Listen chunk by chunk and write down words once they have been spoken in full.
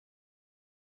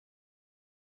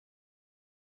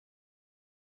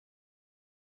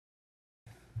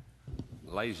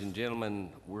Ladies and gentlemen,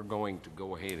 we're going to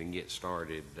go ahead and get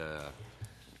started.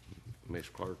 Ms.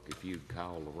 Clerk, if you'd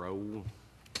call the roll,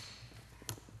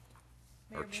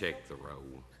 or check the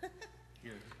roll.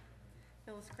 Here.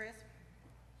 Phyllis Crisp.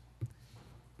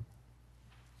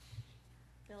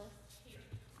 Phyllis.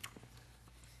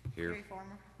 Here. Gary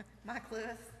Farmer. Mike Lewis.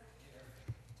 Here.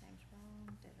 James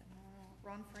Brown. David Morrow.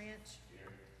 Ron French.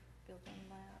 Here. Bill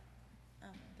Dunlap.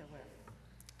 Bill Webb.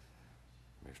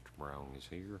 Mr. Brown is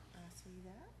here. I see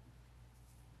that.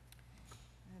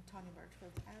 And Tanya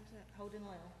Birchfield's absent. Holden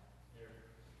Lell.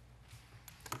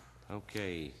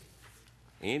 Okay.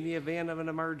 In the event of an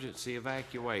emergency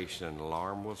evacuation, an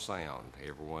alarm will sound.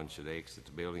 Everyone should exit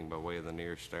the building by way of the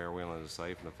nearest stairwell in a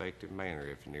safe and effective manner.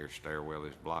 If the nearest stairwell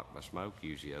is blocked by smoke,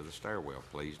 use the other stairwell.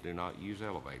 Please do not use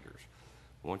elevators.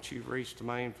 Once you've reached the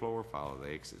main floor, follow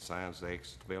the exit signs to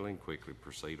exit the building. Quickly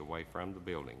proceed away from the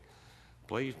building.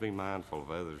 Please be mindful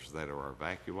of others that are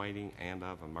evacuating and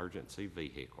of emergency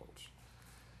vehicles.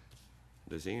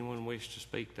 Does anyone wish to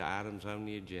speak to items on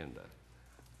the agenda?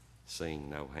 Seeing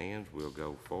no hands, we'll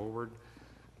go forward.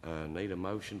 Need a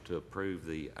motion to approve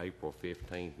the April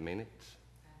 15th minutes.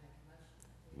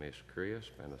 Ms. Crisp,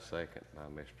 and a second by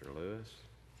Mr. Lewis.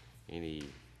 Any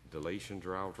deletions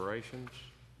or alterations?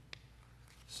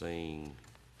 Seeing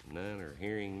none or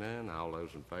hearing none, all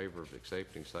those in favor of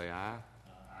accepting say aye.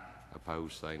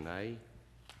 Opposed say nay.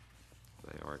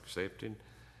 They are accepted.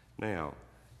 Now,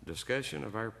 discussion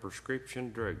of our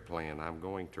prescription drug plan. I'm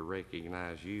going to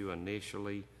recognize you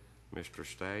initially, Mr.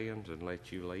 Stallions, and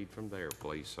let you lead from there,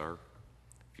 please, sir.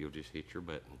 If you'll just hit your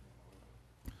button.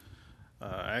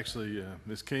 Actually,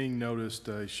 Ms. King noticed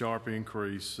a sharp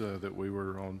increase that we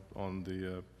were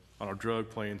on our drug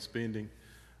plan spending.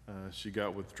 She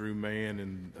got with Drew Mann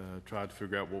and tried to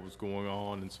figure out what was going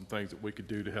on and some things that we could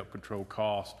do to help control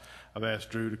costs. I've asked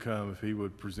Drew to come if he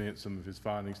would present some of his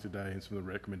findings today and some of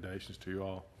the recommendations to you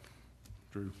all.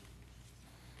 Drew.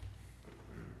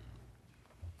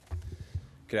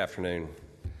 Good afternoon.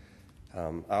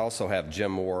 I also have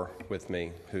Jim Moore with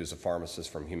me, who's a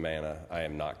pharmacist from Humana. I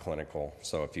am not clinical,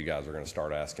 so if you guys are going to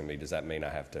start asking me, does that mean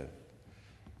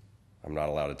I'm not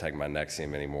allowed to take my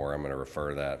Nexium anymore? I'm going to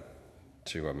refer that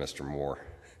to Mr. Moore.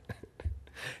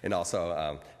 And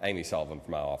also Amy Sullivan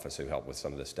from my office, who helped with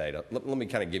some of this data. Let me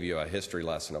kind of give you a history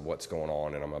lesson of what's going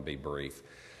on, and I'm going to be brief.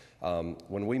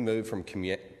 When we moved from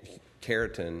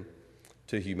Keratin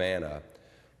to Humana,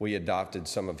 we adopted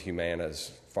some of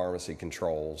Humana's pharmacy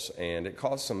controls, and it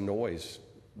caused some noise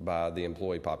by the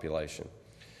employee population.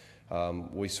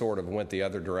 We sort of went the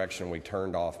other direction. We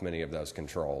turned off many of those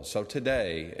controls. So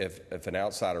today, if an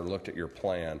outsider looked at your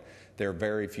plan, there are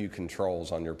very few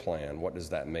controls on your plan. What does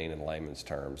that mean in layman's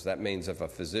terms? That means if a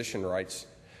physician writes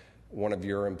one of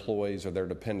your employees or their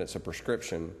dependents a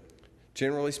prescription,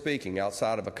 generally speaking,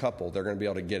 outside of a couple, they're going to be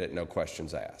able to get it, no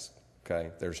questions asked. Okay?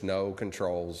 There's no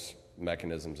controls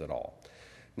mechanisms at all.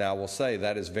 Now, I will say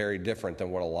that is very different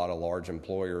than what a lot of large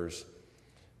employers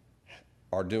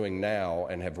are doing now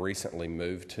and have recently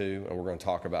moved to, and we're going to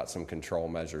talk about some control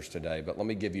measures today. But let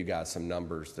me give you guys some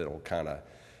numbers that will kind of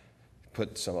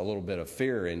put a little bit of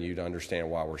fear in you to understand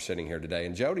why we're sitting here today.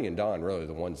 And Jody and Don really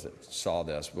the ones that saw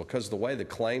this, because the way the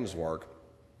claims work,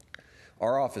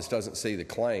 our office doesn't see the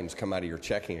claims come out of your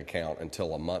checking account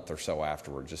until a month or so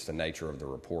afterward, just the nature of the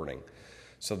reporting.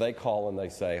 So they call and they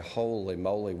say, holy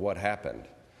moly, what happened?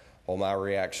 Well, my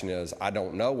reaction is, I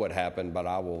don't know what happened, but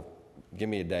give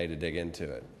me a day to dig into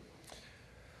it.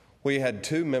 We had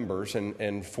two members,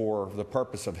 and for the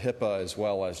purpose of HIPAA, as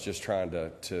well as just trying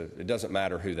to it doesn't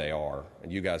matter who they are,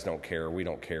 and you guys don't care, we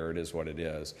don't care, it is what it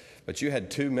is. But you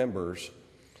had two members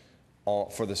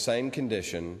for the same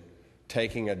condition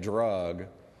taking a drug.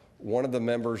 One of the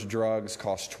members' drugs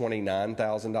cost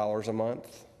 $29,000 a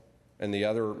month, and the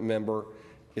other member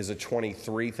is a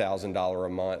 $23,000 a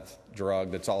month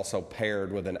drug that's also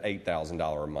paired with an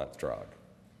 $8,000 a month drug.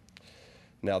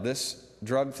 Now, this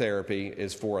drug therapy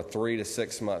is for a 3 to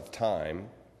 6 month time,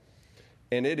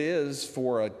 and it is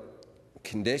for a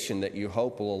condition that you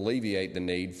hope will alleviate the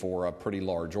need for a pretty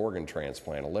large organ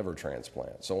transplant, a liver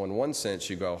transplant. So in one sense,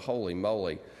 you go, holy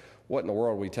moly, what in the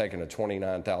world are we taking a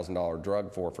 $29,000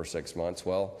 drug for 6 months?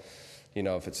 Well, you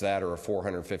know, if it's that or a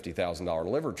 $450,000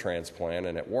 liver transplant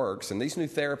and it works, and these new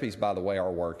therapies, by the way,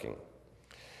 are working.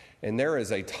 And there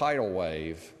is a tidal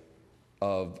wave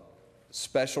of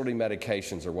specialty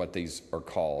medications, are what these are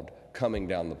called, coming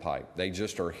down the pipe. They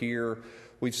just are here.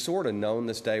 We've sort of known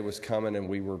this day was coming, and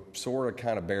we were sort of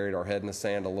kind of buried our head in the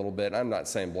sand a little bit. I'm not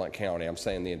saying Blount County, I'm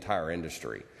saying the entire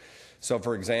industry. So,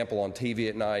 for example, on TV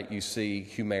at night, you see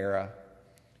Humira,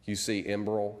 you see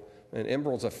Enbrel, and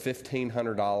Enbrel's a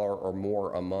 $1,500 or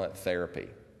more a month therapy.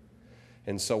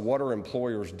 And so what are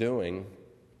employers doing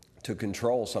to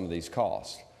control some of these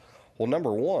costs? Well,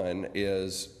 number one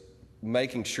is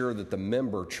making sure that the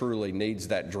member truly needs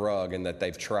that drug and that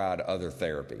they've tried other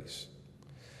therapies.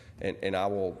 And I'm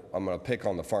going to pick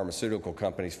on the pharmaceutical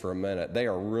companies for a minute. They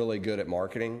are really good at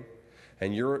marketing.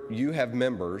 And you have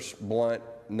members, Blount,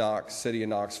 Knox, City of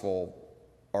Knoxville,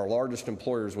 our largest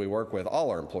employers we work with, all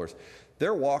our employers,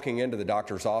 they're walking into the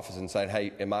doctor's office and saying,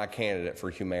 hey, am I a candidate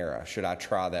for Humira? Should I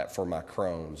try that for my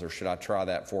Crohn's? Or should I try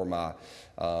that for my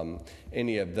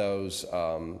any of those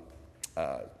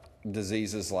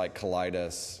diseases like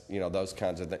colitis, those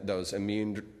kinds of those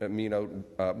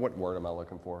what word am I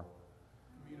looking for?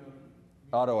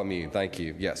 Autoimmune, thank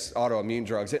you. Yes, autoimmune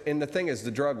drugs. And the thing is,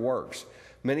 the drug works.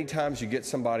 Many times you get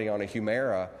somebody on a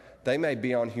Humira, they may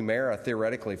be on Humira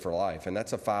theoretically for life, and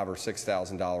that's a $5,000 or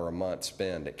 $6,000 a month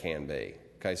spend. It can be.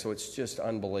 Okay, so it's just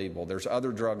unbelievable. There's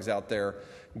other drugs out there.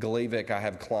 Gleevec, I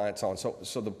have clients on.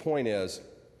 So the point is,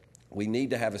 we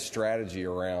need to have a strategy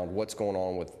around what's going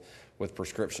on with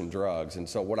prescription drugs. And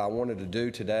so what I wanted to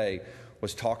do today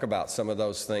was talk about some of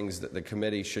those things that the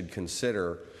committee should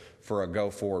consider for a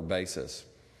go-forward basis.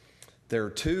 There are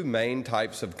two main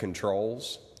types of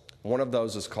controls. One of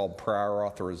those is called prior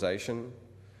authorization,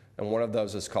 and one of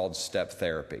those is called step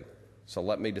therapy. So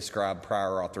let me describe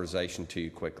prior authorization to you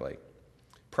quickly.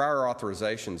 Prior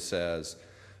authorization says,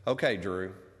 okay,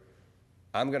 Drew,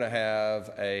 I'm going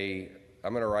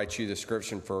to write you the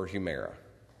prescription for Humira.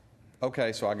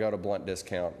 Okay, so I go to Blount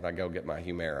Discount and I go get my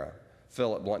Humira.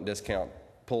 Phil at Blount Discount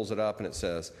pulls it up and it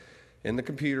says, in the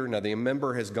computer, now the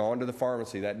member has gone to the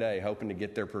pharmacy that day hoping to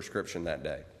get their prescription that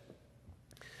day.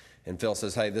 And Phil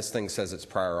says, hey, this thing says it's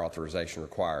prior authorization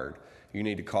required. You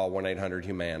need to call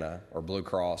 1-800-HUMANA or Blue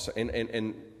Cross.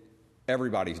 And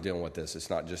everybody's dealing with this.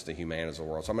 It's not just the Humanas of the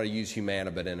world. So I'm going to use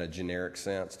Humana, but in a generic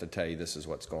sense to tell you this is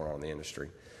what's going on in the industry.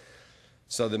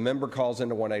 So the member calls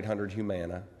into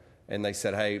 1-800-HUMANA, and they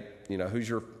said, hey, who's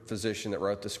your physician that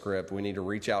wrote the script? We need to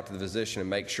reach out to the physician and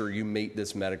make sure you meet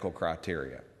this medical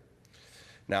criteria.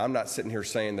 Now, I'm not sitting here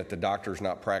saying that the doctor's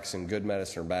not practicing good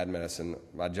medicine or bad medicine.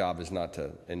 My job is not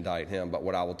to indict him. But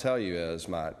what I will tell you is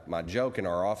my joke in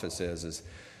our office is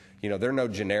there are no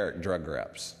generic drug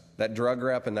reps. That drug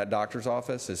rep in that doctor's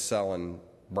office is selling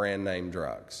brand name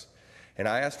drugs. And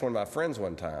I asked one of my friends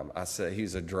one time, I said,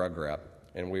 he's a drug rep,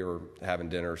 and we were having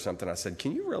dinner or something. I said,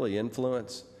 can you really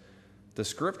influence the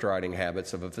script writing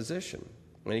habits of a physician?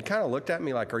 And he kind of looked at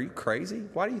me like, are you crazy?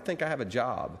 Why do you think I have a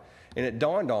job? And it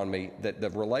dawned on me that the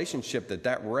relationship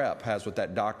that rep has with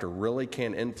that doctor really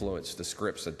can influence the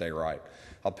scripts that they write.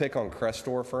 I'll pick on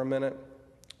Crestor for a minute.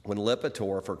 When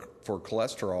Lipitor for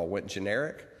cholesterol went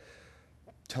generic,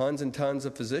 tons and tons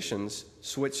of physicians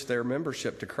switched their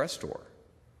membership to Crestor.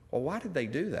 Well, why did they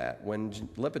do that when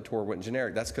Lipitor went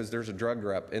generic? That's because there's a drug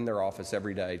rep in their office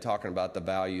every day talking about the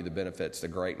value, the benefits, the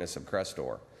greatness of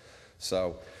Crestor.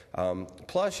 So,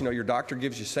 plus, your doctor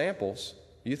gives you samples.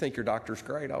 You think your doctor's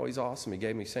great. Oh, he's awesome. He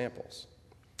gave me samples.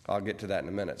 I'll get to that in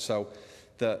a minute. So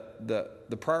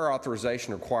the prior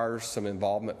authorization requires some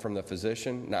involvement from the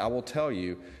physician. Now, I will tell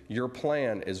you, your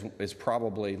plan is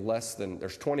probably less than,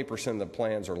 there's 20% of the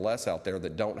plans or less out there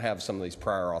that don't have some of these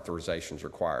prior authorizations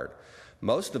required.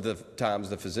 Most of the times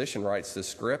the physician writes this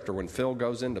script, or when Phil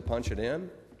goes in to punch it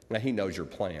in, now he knows your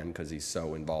plan because he's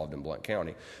so involved in Blount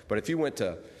County. But if you went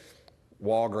to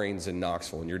Walgreens in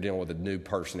Knoxville, and you're dealing with a new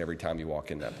person every time you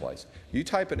walk in that place. You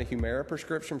type in a Humira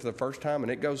prescription for the first time,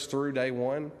 and it goes through day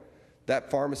one, that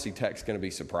pharmacy tech's going to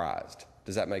be surprised.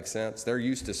 Does that make sense? They're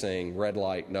used to seeing red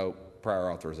light, no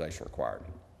prior authorization required.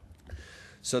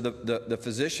 So the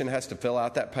physician has to fill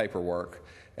out that paperwork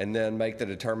and then make the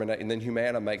determination, and then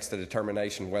Humana makes the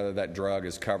determination whether that drug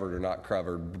is covered or not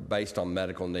covered based on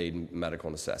medical need and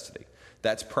medical necessity.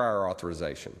 That's prior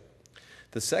authorization.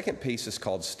 The second piece is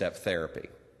called step therapy.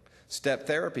 Step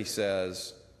therapy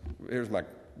says, here's my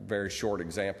very short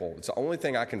example. It's the only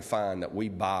thing I can find that we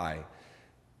buy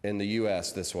in the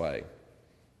U.S. this way.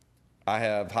 I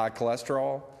have high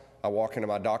cholesterol. I walk into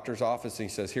my doctor's office and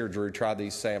he says, here, Drew, try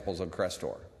these samples of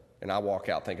Crestor. And I walk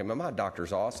out thinking, man, my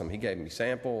doctor's awesome. He gave me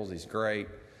samples. He's great.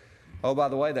 Oh, by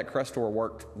the way, that Crestor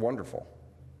worked wonderful.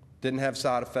 Didn't have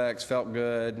side effects, felt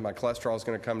good. My cholesterol's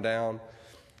going to come down.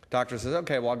 Doctor says,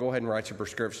 okay, well, I'll go ahead and write you a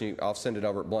prescription. I'll send it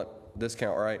over at Blount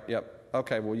Discount, right? Yep.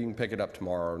 Okay, well, you can pick it up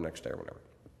tomorrow or next day or whatever.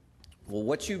 Well,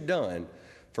 what you've done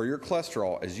for your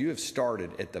cholesterol is you have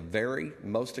started at the very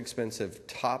most expensive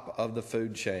top of the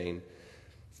food chain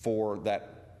for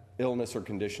that illness or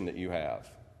condition that you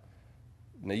have.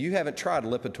 Now, you haven't tried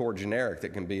Lipitor generic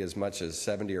that can be as much as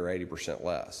 70 or 80%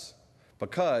 less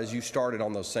because you started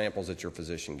on those samples that your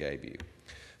physician gave you.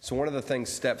 So one of the things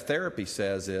step therapy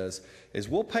says is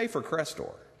we'll pay for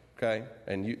Crestor, okay,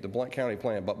 and the Blount County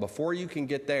plan, but before you can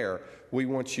get there, we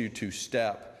want you to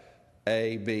step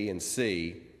A, B, and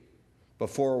C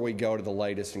before we go to the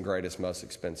latest and greatest, most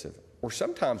expensive. Or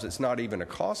sometimes it's not even a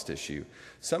cost issue.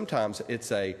 Sometimes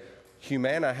it's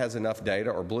Humana has enough data,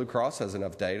 or Blue Cross has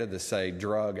enough data to say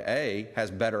drug A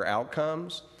has better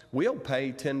outcomes. We'll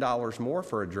pay $10 more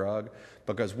for a drug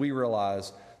because we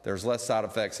realize there's less side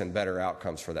effects and better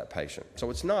outcomes for that patient.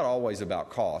 So it's not always about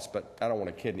cost, but I don't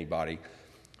want to kid anybody.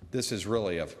 This is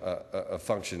really a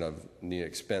function of the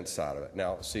expense side of it.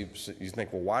 Now, see, you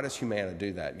think, well, why does Humana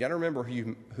do that? You got to remember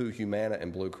who Humana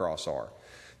and Blue Cross are.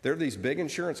 They're these big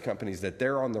insurance companies that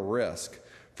they're on the risk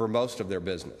for most of their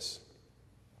business.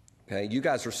 Okay, you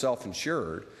guys are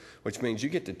self-insured, which means you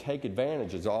get to take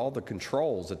advantage of all the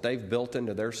controls that they've built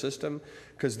into their system,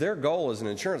 because their goal as an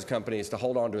insurance company is to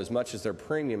hold on to as much as their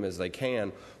premium as they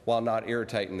can while not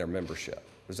irritating their membership.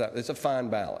 It's a fine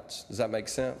balance. Does that make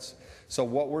sense? So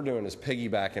what we're doing is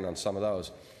piggybacking on some of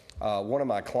those. One of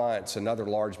my clients, another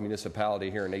large municipality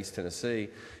here in East Tennessee,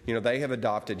 they have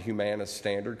adopted Humana's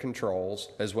standard controls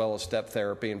as well as step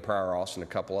therapy and prior auth and a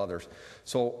couple others.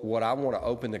 So what I want to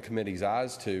open the committee's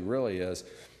eyes to really is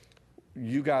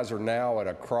you guys are now at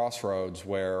a crossroads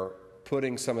where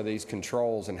putting some of these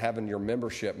controls and having your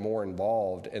membership more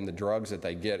involved in the drugs that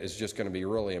they get is just going to be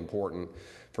really important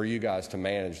for you guys to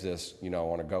manage this,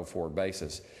 on a go-forward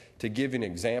basis. To give you an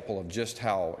example of just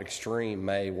how extreme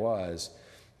May was,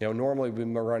 normally we've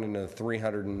been running a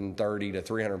 $330,000 to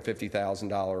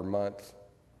 $350,000 a month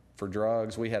for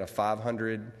drugs. We had a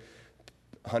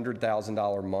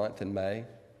 $100,000 month in May,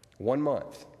 1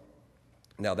 month.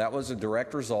 Now, that was a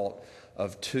direct result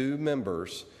of 2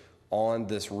 members on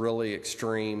this really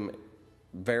extreme,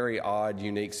 very odd,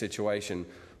 unique situation.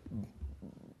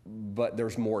 But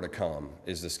there's more to come,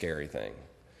 is the scary thing.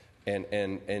 And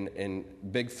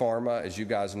Big Pharma, as you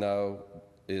guys know,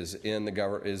 is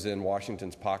in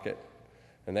Washington's pocket,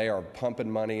 and they are pumping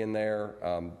money in there.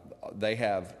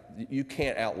 You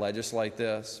can't out-legislate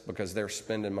this because they're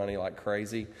spending money like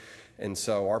crazy. And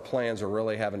so our plans are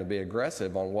really having to be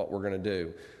aggressive on what we're going to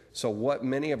do. So what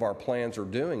many of our plans are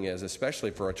doing is,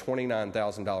 especially for a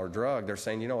 $29,000 drug, they're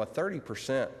saying, a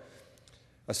 30%,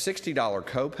 a $60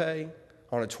 copay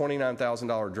on a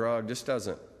 $29,000 drug just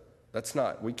doesn't,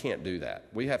 we can't do that.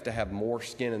 We have to have more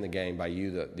skin in the game by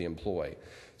you, the employee.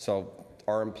 So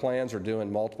our plans are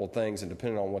doing multiple things, and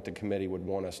depending on what the committee would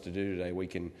want us to do today, we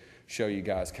can show you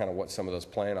guys kind of what some of those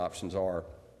plan options are.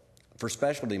 For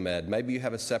specialty med, maybe you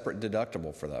have a separate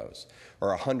deductible for those,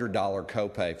 or a $100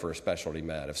 copay for a specialty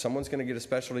med. If someone's going to get a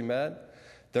specialty med,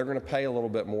 they're going to pay a little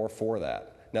bit more for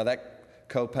that. Now that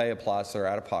copay applies to their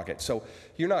out-of-pocket. So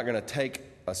you're not going to take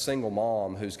a single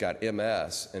mom who's got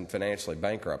MS and financially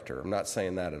bankrupt her. I'm not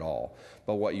saying that at all.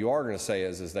 But what you are going to say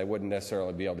is they wouldn't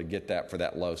necessarily be able to get that for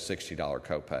that low $60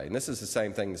 copay. And this is the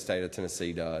same thing the state of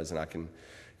Tennessee does, and I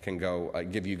can go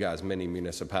give you guys many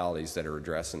municipalities that are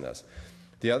addressing this.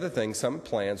 The other thing, some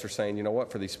plans are saying, you know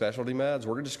what, for these specialty meds,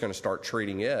 we're just going to start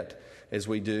treating it as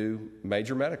we do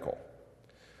major medical.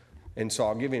 And so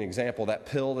I'll give you an example. That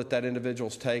pill that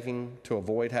individual's taking to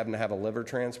avoid having to have a liver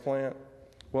transplant,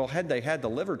 well, had they had the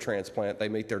liver transplant, they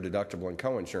meet their deductible and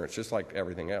coinsurance, just like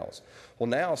everything else. Well,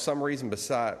 now, some reason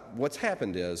beside, what's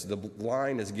happened is the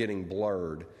line is getting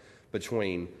blurred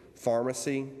between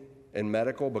pharmacy and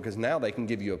medical, because now they can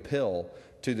give you a pill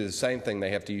to do the same thing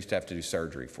they used to have to do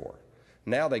surgery for.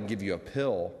 Now they can give you a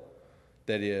pill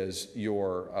that is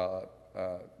your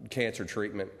cancer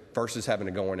treatment versus having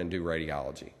to go in and do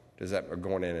radiology. Or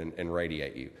going in and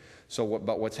radiate you.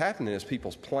 But what's happening is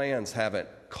people's plans haven't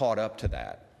caught up to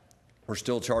that. We're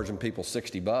still charging people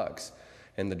 $60,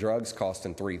 and the drug's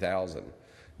costing $3,000.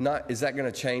 Is that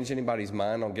going to change anybody's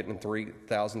mind on getting a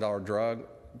 $3,000 drug?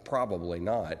 Probably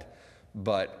not.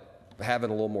 But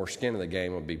having a little more skin in the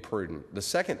game would be prudent. The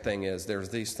second thing is there's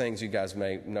these things you guys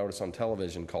may notice on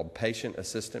television called patient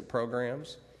assistant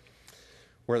programs,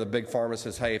 where the big pharma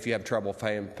says, hey, if you have trouble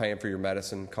paying for your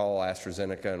medicine, call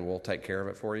AstraZeneca and we'll take care of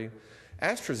it for you.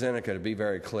 AstraZeneca, to be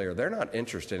very clear, they're not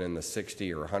interested in the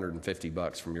 $60 or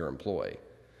 $150 from your employee.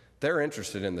 They're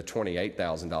interested in the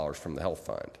 $28,000 from the health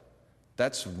fund.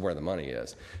 That's where the money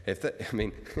is.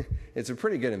 It's a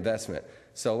pretty good investment.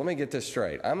 So let me get this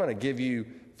straight. I'm going to give you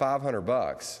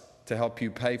 $500 to help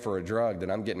you pay for a drug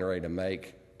that I'm getting ready to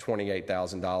make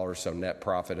 $28,000, so net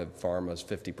profit of pharma is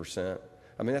 50%.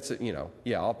 I'll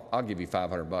give you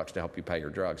 $500 to help you pay your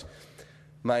drugs.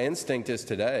 My instinct is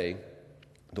today,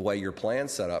 the way your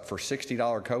plan's set up, for $60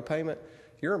 copayment,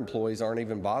 your employees aren't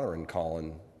even bothering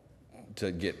calling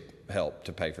to get help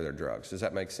to pay for their drugs. Does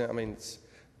that make sense?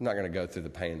 I'm not going to go through the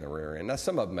pain in the rear end. Now,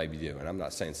 some of them maybe do, and I'm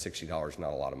not saying $60 is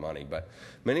not a lot of money, but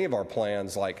many of our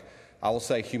plans, like I will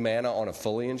say Humana on a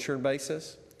fully insured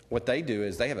basis, what they do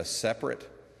is they have a separate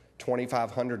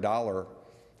 $2,500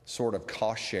 sort of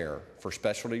cost share for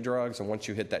specialty drugs, and once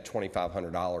you hit that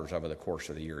 $2,500 over the course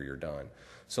of the year, you're done.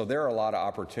 So there are a lot of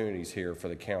opportunities here for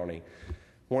the county.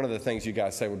 One of the things you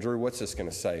guys say, well, Drew, what's this going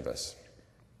to save us?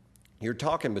 You're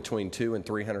talking between $200,000 and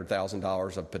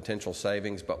 $300,000 of potential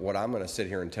savings, but what I'm going to sit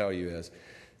here and tell you is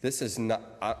this is not,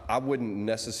 I wouldn't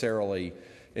necessarily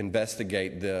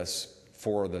investigate this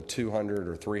for the $200,000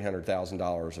 or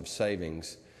 $300,000 of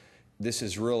savings. This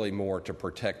is really more to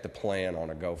protect the plan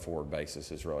on a go-forward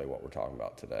basis is really what we're talking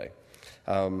about today.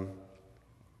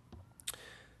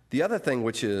 The other thing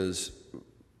which is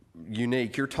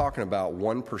unique, you're talking about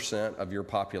 1% of your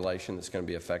population that's going to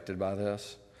be affected by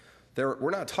this.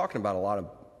 We're not talking about a lot of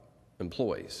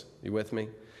employees. You with me?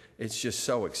 It's just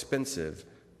so expensive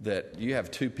that you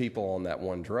have 2 people on that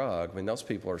one drug. I mean, those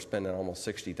people are spending almost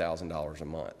 $60,000 a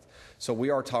month. So we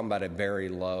are talking about a very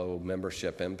low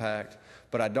membership impact,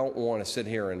 but I don't want to sit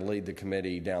here and lead the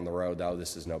committee down the road, oh,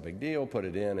 this is no big deal, put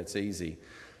it in, it's easy.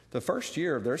 The first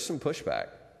year, there's some pushback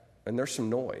and there's some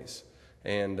noise,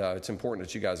 and it's important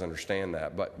that you guys understand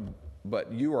that.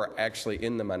 But you are actually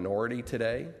in the minority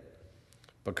today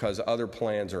because other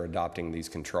plans are adopting these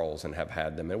controls and have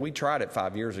had them. And we tried it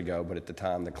 5 years ago, but at the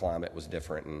time the climate was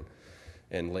different,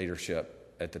 and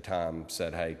leadership at the time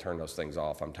said, hey, turn those things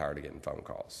off. I'm tired of getting phone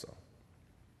calls. So,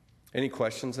 any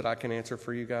questions that I can answer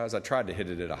for you guys? I tried to hit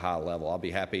it at a high level. I'll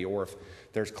be happy, or if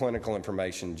there's clinical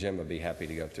information, Jim would be happy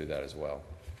to go through that as well.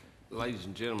 Ladies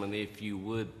and gentlemen, if you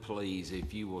would please,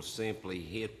 if you will simply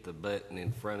hit the button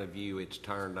in front of you, it's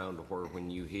turned on to where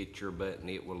when you hit your button,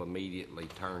 it will immediately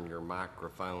turn your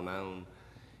microphone on.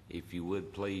 If you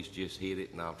would please just hit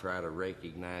it, and I'll try to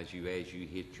recognize you as you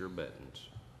hit your buttons.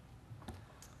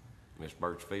 Ms.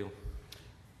 Birchfield?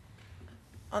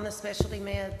 On the specialty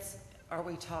meds,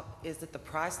 is it the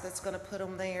price that's going to put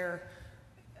them there?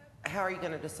 How are you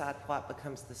going to decide what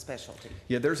becomes the specialty?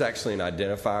 Yeah, there's actually an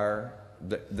identifier.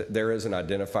 There is an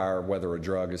identifier whether a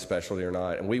drug is specialty or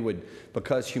not. And we would,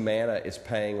 because Humana is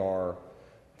paying our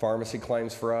pharmacy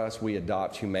claims for us, we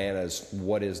adopt Humana's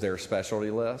what is their specialty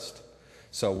list.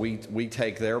 So we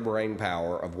take their brain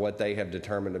power of what they have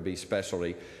determined to be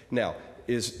specialty. Now,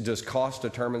 does cost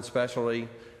determine specialty?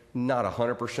 Not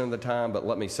 100% of the time, but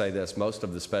let me say this, most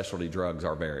of the specialty drugs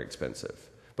are very expensive.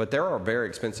 But there are very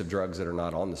expensive drugs that are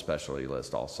not on the specialty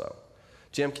list also.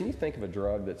 Jim, can you think of a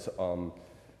drug that's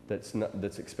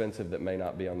expensive that may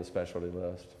not be on the specialty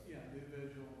list? Yeah,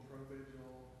 Nuvigil,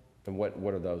 Provigil. And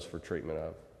what are those for treatment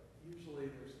of? Usually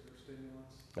they're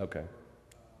stimulants. Okay. Or,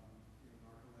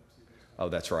 narcolepsy. Oh,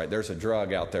 that's right. There's a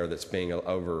drug out there that's being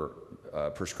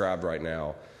prescribed right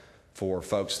now for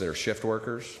folks that are shift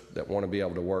workers that want to be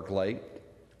able to work late.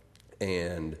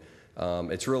 And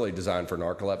it's really designed for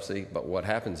narcolepsy. But what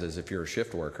happens is if you're a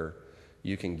shift worker,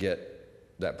 you can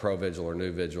get that Provigil or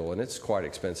Nuvigil, and it's quite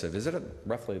expensive. Is it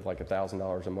roughly like $1,000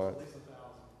 a month? At least 1,000.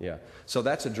 Yeah. So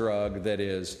that's a drug that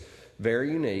is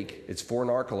very unique. It's for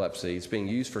narcolepsy. It's being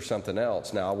used for something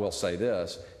else. Now, I will say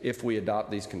this. If we adopt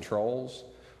these controls,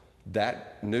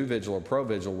 that Nuvigil or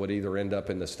Provigil would either end up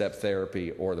in the step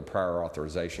therapy or the prior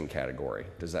authorization category.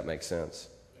 Does that make sense?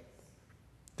 Yes.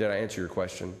 Did I answer your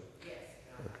question? Yes.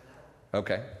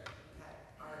 Okay.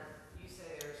 You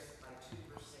say there's like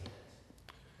 2%,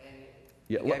 and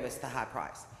Yeah, you gave us the high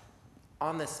price.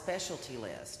 On the specialty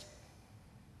list,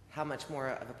 how much more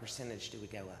of a percentage do we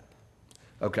go up?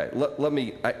 Okay, let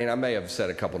me, and I may have said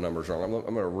a couple numbers wrong. I'm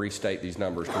going to restate these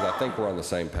numbers because I think we're on the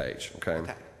same page, okay?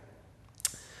 Okay.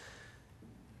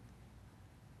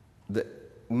 The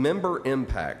member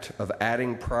impact of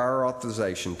adding prior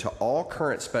authorization to all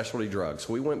current specialty drugs,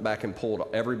 we went back and pulled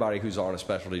everybody who's on a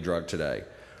specialty drug today,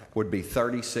 would be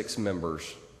 36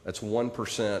 members. That's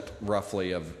 1%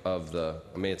 roughly of the,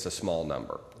 I mean, it's a small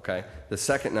number, okay? The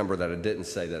second number that I didn't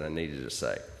say that I needed to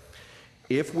say.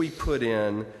 If we put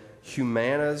in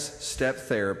Humana's step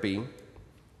therapy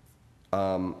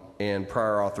and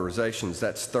prior authorizations,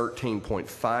 that's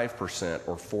 13.5%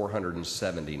 or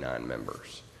 479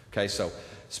 members. Okay, so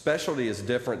specialty is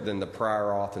different than the prior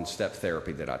auth and step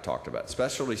therapy that I talked about.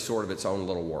 Specialty is sort of its own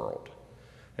little world.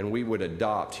 And we would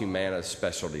adopt Humana's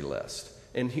specialty list.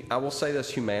 And I will say this,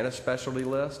 Humana's specialty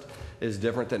list is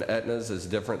different than Aetna's, is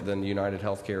different than United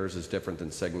Healthcare's, is different than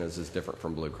Cigna's, is different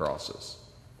from Blue Cross's.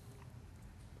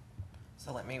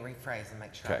 So let me rephrase and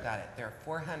make sure Okay. I got it. There are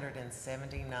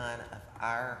 479 of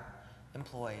our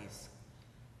employees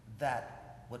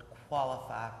that would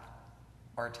qualify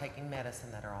are taking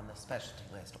medicine that are on the specialty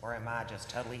list, or am I just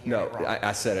totally hearing No, it wrong?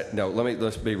 I said it. No,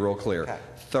 let's be real clear. Okay.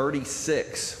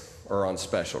 36 are on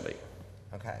specialty.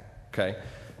 Okay. Okay.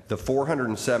 The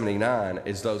 479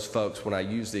 is those folks, when I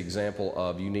use the example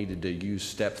of you needed to use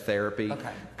step therapy.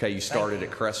 Okay. You started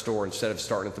at Crestor instead of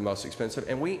starting at the most expensive.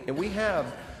 And we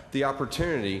have the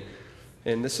opportunity,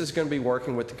 and this is going to be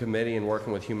working with the committee and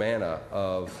working with Humana,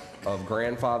 of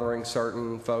grandfathering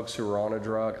certain folks who are on a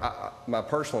drug. My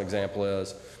personal example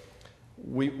is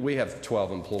we have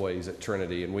 12 employees at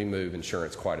Trinity, and we move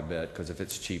insurance quite a bit because if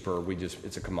it's cheaper,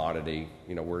 it's a commodity.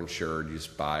 You know, we're insured. You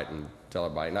just buy it and tell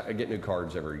everybody. And I get new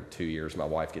cards every 2 years. My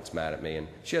wife gets mad at me, and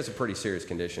she has a pretty serious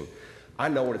condition. I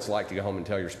know what it's like to go home and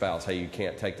tell your spouse, hey, you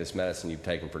can't take this medicine you've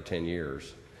taken for 10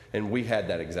 years. And we had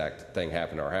that exact thing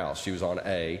happen in our house. She was on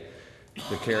A.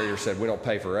 The carrier said, we don't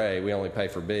pay for A, we only pay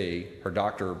for B. Her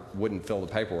doctor wouldn't fill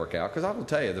the paperwork out. Because I will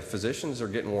tell you, the physicians are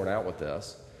getting worn out with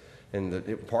this.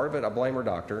 And part of it, I blame her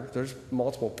doctor. There's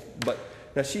multiple, but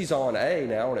now she's on A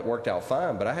now, and it worked out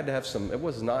fine. But I had to have it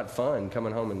was not fun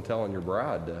coming home and telling your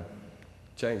bride to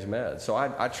change meds. So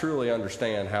I truly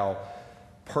understand how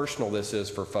personal this is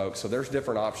for folks. So there's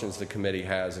different options the committee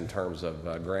has in terms of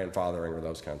grandfathering or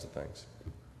those kinds of things.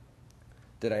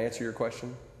 Did I answer your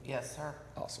question? Yes, sir.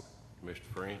 Awesome. Mr.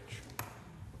 French?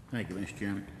 Thank you, Mr.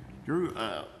 Chairman. Drew,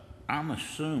 I'm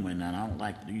assuming, and I don't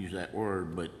like to use that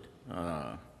word, but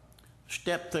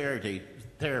step therapy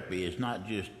is not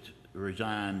just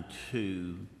resigned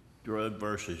to drug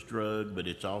versus drug, but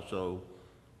it's also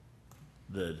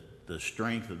the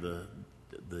strength of the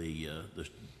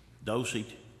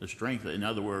dosage, the strength. In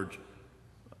other words,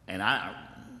 and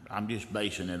I'm just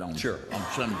basing it on Sure.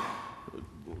 on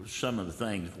some of the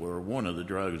things where one of the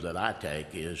drugs that I take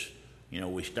is, you know,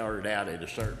 we started out at a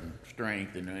certain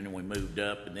strength and then we moved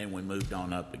up and then we moved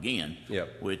on up again.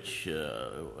 Yep. Which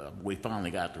we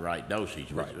finally got the right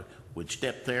dosage. Right. Would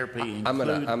step therapy include?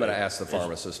 I'm gonna ask the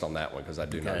pharmacist on that one because I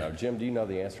do not Okay. know. Jim, do you know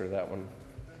the answer to that one?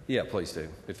 Yeah, please do,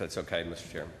 if that's okay, Mr.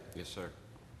 Chairman. Yes, sir.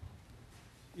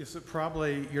 Yes,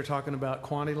 probably you're talking about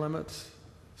quantity limits.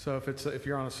 So if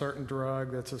you're on a certain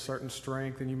drug that's a certain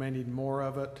strength and you may need more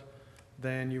of it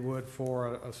than you would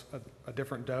for a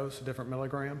different dose, a different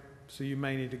milligram. So you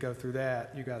may need to go through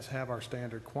that. You guys have our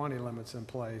standard quantity limits in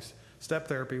place. Step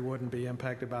therapy wouldn't be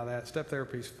impacted by that. Step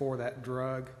therapy is for that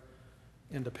drug,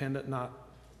 independent,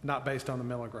 not based on the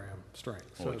milligram strength.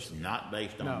 Oh, it's not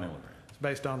based on no, milligrams. it's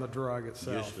based on the drug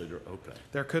itself. Just the drug. Okay.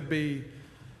 There could be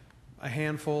a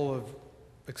handful of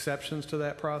exceptions to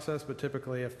that process, but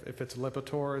typically if it's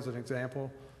Lipitor as an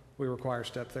example, we require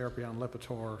step therapy on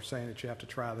Lipitor, saying that you have to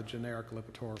try the generic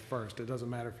Lipitor first. It doesn't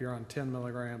matter if you're on 10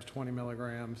 milligrams, 20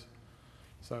 milligrams.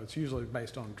 So it's usually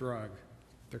based on drug.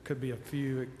 There could be a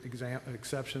few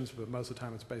exceptions, but most of the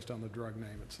time it's based on the drug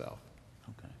name itself.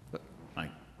 Okay.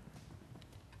 Thank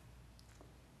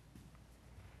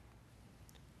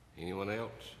you. Anyone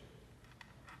else?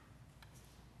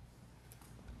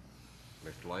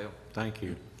 Mr. Lael? Thank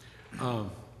you.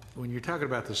 When you're talking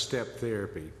about the step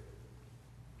therapy,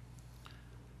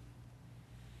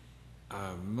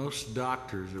 most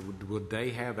doctors, would they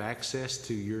have access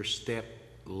to your step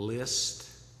list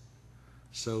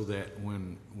so that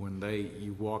when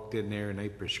you walked in there and they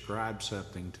prescribed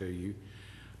something to you,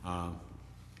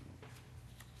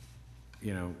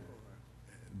 you know,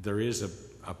 there is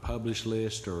a published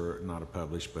list, or not a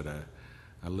published, but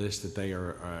a list that they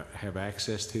have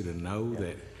access to know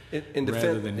that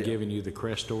rather than giving you the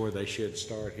Crestor, they should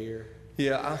start here?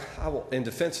 Yeah, I will. In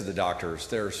defense of the doctors,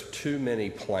 there's too many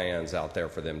plans out there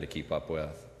for them to keep up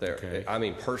with. Okay. I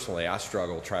mean, personally, I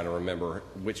struggle trying to remember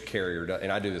which carrier does,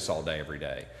 and I do this all day, every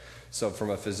day. So from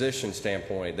a physician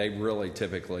standpoint, they really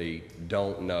typically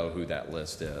don't know who that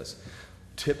list is.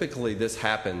 Typically, this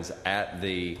happens at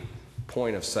the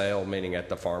point of sale, meaning at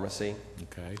the pharmacy.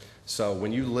 Okay. So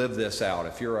when you live this out,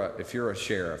 if you're a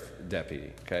sheriff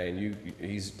deputy, okay,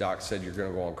 and Doc said you're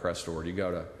going to go on Crestor, you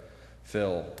go to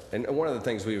Phil, and one of the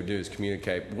things we would do is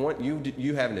communicate.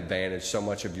 You have an advantage. So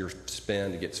much of your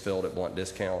spend gets filled at Blount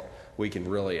discount. We can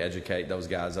really educate those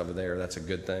guys over there. That's a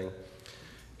good thing.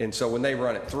 And so when they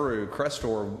run it through,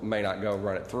 Crestor may not go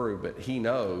run it through, but he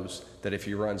knows that if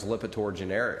he runs Lipitor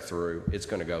generic through, it's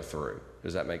going to go through.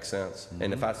 Does that make sense? Mm-hmm.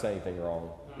 And if I say anything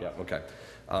wrong, yeah, okay.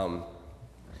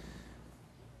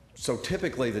 So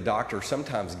typically the doctor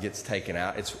sometimes gets taken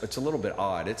out. It's a little bit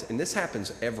odd. And this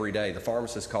happens every day. The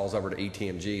pharmacist calls over to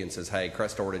ETMG and says, hey,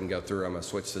 Crestor didn't go through. I'm going to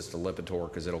switch this to Lipitor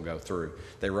because it'll go through.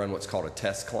 They run what's called a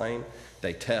test claim.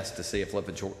 They test to see if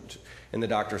Lipitor, and the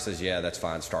doctor says, yeah, that's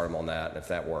fine. Start him on that. And if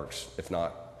that works, if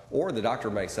not, or the doctor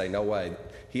may say, no way.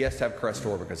 He has to have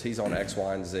Crestor because he's on X,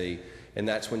 Y, and Z. And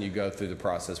that's when you go through the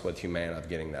process with Humana of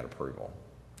getting that approval.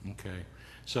 Okay.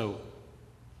 So,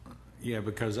 yeah,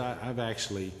 because I've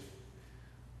actually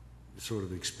sort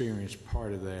of experienced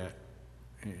part of that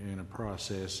in a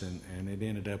process, and it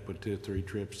ended up with 2 or 3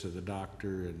 trips to the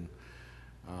doctor and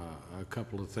a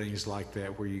couple of things like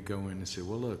that where you go in and say,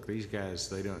 well, look, these guys,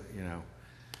 they don't, you know,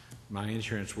 my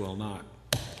insurance will not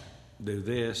do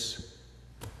this.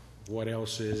 What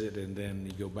else is it? And then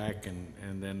you go back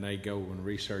and then they go and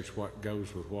research what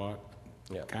goes with what,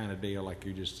 kind of deal like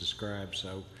you just described.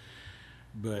 So,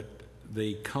 but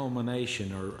the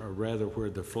culmination, or rather where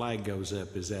the flag goes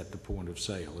up, is at the point of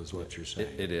sale, is what you're saying.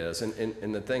 It is.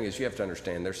 And the thing is, you have to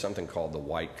understand, there's something called the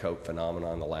white coat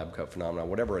phenomenon, the lab coat phenomenon.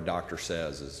 Whatever a doctor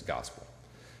says is gospel.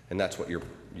 And that's what your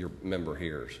member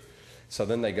hears. So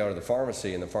then they go to the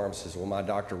pharmacy, and the pharmacist says, well,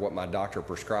 what my doctor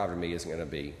prescribed to me isn't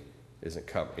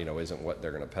what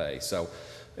they're going to pay. So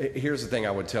here's the thing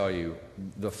I would tell you.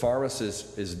 The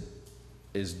pharmacist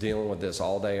is dealing with this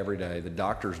all day, every day. The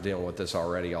doctor's dealing with this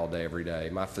already all day, every day.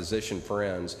 My physician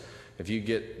friends, if you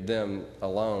get them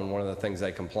alone, one of the things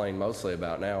they complain mostly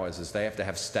about now is they have to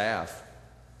have staff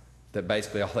that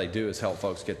basically all they do is help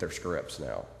folks get their scripts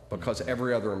now, because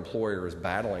every other employer is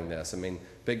battling this. I mean,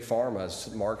 Big Pharma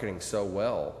is marketing so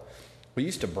well. We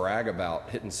used to brag about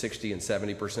hitting 60 and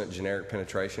 70% generic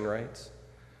penetration rates.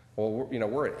 Well,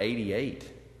 we're at 88,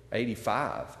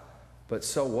 85. But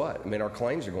so what? I mean, our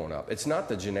claims are going up. It's not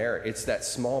the generic. It's that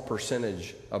small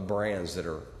percentage of brands that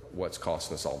are what's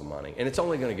costing us all the money. And it's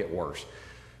only going to get worse.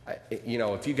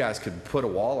 If you guys could put a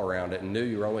wall around it and knew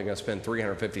you were only going to spend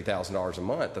 $350,000 a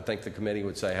month, I think the committee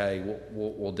would say, hey,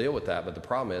 we'll deal with that. But the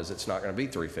problem is it's not going to be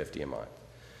 $350 a month.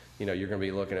 You're going to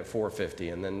be looking at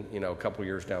 $450, and then, a couple of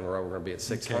years down the road, we're going to be at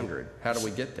 $600. Okay. How do we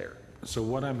get there? So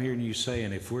what I'm hearing you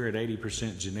saying, if we're at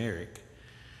 80% generic,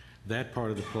 that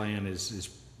part of the plan is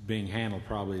being handled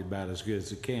probably about as good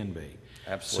as it can be.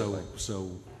 Absolutely. So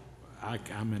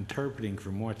I'm interpreting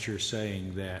from what you're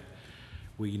saying that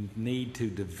we need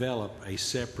to develop a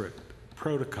separate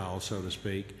protocol, so to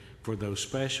speak, for those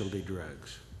specialty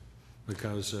drugs,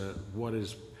 because what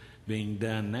is being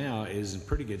done now is in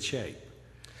pretty good shape.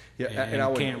 Yeah, and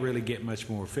I can't really get much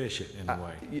more efficient in a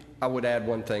way. I would add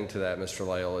one thing to that, Mr.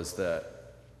 Lael, is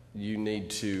that you need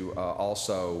to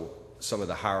also some of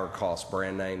the higher cost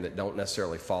brand name that don't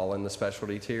necessarily fall in the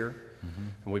specialty tier. Mm-hmm.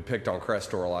 And we picked on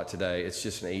Crestor a lot today. It's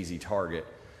just an easy target.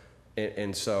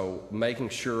 And so making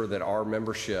sure that our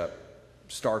membership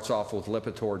starts off with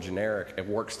Lipitor generic and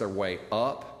works their way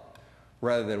up,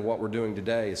 rather than what we're doing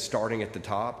today is starting at the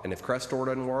top. And if Crestor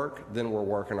doesn't work, then we're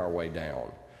working our way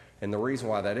down. And the reason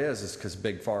why that is because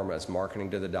Big Pharma is marketing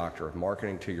to the doctor,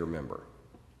 marketing to your member.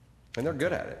 And they're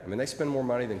good at it. I mean, they spend more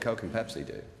money than Coke and Pepsi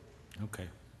do. Okay,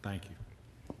 thank you.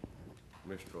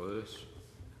 Mr. Lewis?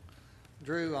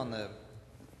 Drew,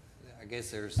 I guess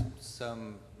there's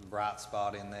some bright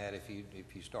spot in that if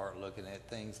you start looking at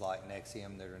things like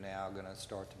Nexium that are now going to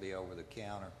start to be over the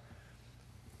counter.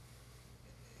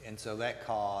 And so that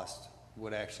cost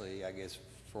would actually, I guess,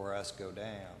 for us go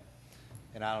down.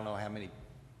 And I don't know how many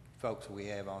folks we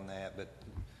have on that, but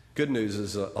good news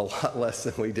is a lot less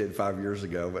than we did 5 years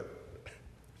ago, but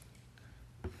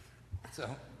so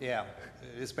yeah,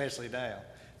 especially now.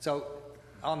 So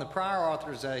on the prior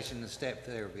authorization, the step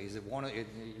therapy, is it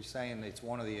you're saying it's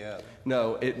one or the other?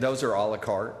 No, those are a la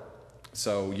carte.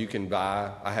 So you can buy,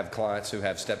 I have clients who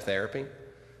have step therapy,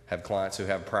 have clients who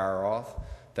have prior auth.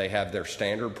 They have their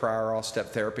standard prior auth step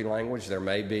therapy language. There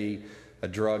may be a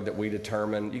drug that we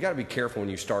determine. You got to be careful when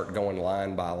you start going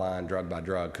line by line, drug by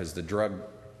drug, because the drug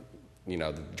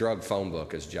phone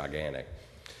book is gigantic.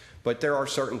 But there are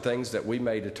certain things that we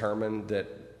may determine that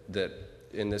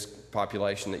in this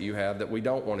population that you have that we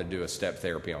don't want to do a step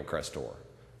therapy on Crestor.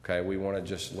 Okay, we want to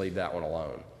just leave that one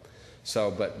alone.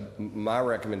 So, but my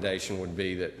recommendation would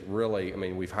be that really, I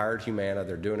mean, we've hired Humana,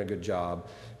 they're doing a good job,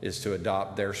 is to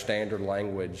adopt their standard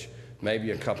language,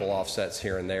 maybe a couple offsets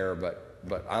here and there, but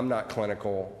I'm not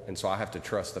clinical, and so I have to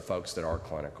trust the folks that are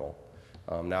clinical.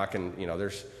 Now I can,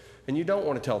 and you don't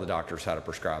want to tell the doctors how to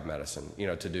prescribe medicine,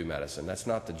 to do medicine. That's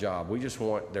not the job. We just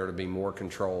want there to be more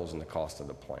controls in the cost of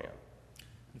the plan.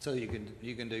 And so you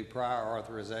can do prior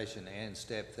authorization and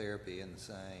step therapy in the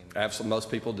same. Absolutely,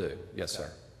 most people do. Yes, okay.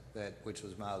 Sir. Which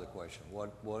was my other question.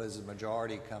 What is the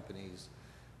majority of companies,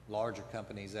 larger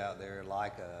companies out there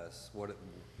like us?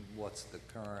 What's the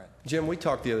current? Jim, we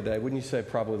talked the other day. Wouldn't you say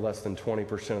probably less than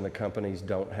 20% of the companies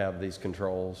don't have these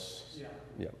controls? Yeah.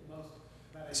 Yeah.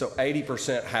 So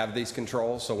 80% have these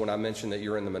controls. So when I mentioned that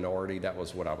you're in the minority, that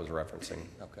was what I was referencing.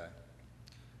 Okay.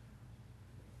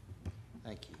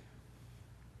 Thank you.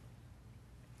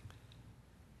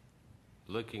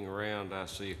 looking around, I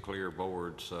see a clear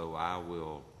board, so I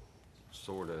will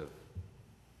sort of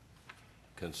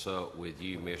consult with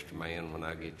you, Mr. Mann, when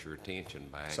I get your attention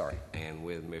back. Sorry. And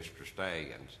with Mr.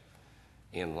 Staggins.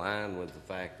 In line with the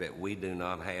fact that we do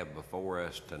not have before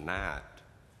us tonight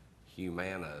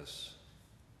Humana's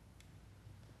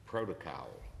protocol,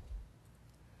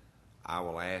 I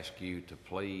will ask you to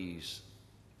please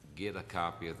get a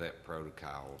copy of that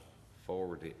protocol,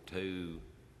 forward it to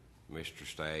Mr.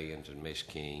 Staggins and Ms.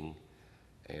 King,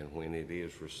 and when it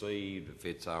is received, if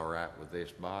it's all right with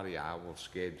this body, I will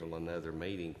schedule another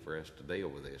meeting for us to deal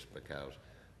with this, because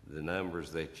the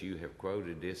numbers that you have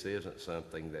quoted, this isn't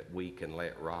something that we can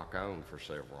let rock on for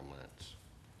several months.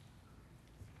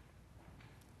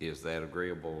 Is that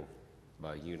agreeable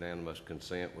by unanimous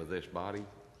consent with this body?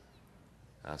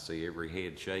 I see every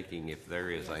head shaking. If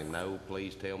there is a no,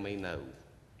 please tell me no.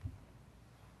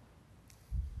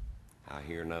 I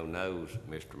hear no no's.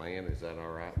 Mr. Mann, is that all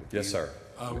right with you? Yes, sir.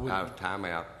 Time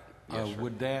out. Yes, sir.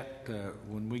 Would that,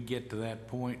 when we get to that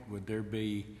point, would there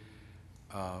be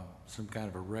some kind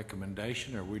of a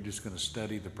recommendation, or are we just going to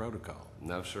study the protocol?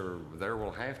 No, sir. There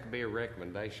will have to be a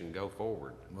recommendation go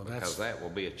forward, well, because that will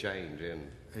be a change in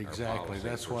exactly. Our policy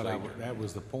That's and what procedure. that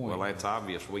was the point. Well, that's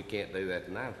obvious. We can't do that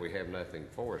tonight if we have nothing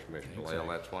for us, Mr. Exactly. Lell.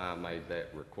 That's why I made that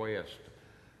request.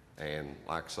 And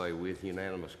like I say, with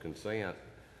unanimous consent,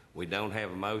 we don't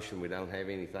have a motion, we don't have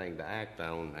anything to act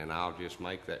on, and I'll just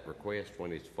make that request.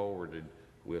 When it's forwarded,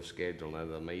 we'll schedule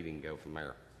another meeting, go from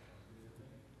there.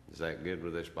 Is that good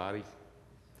with this body?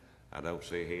 I don't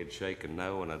see a head shaking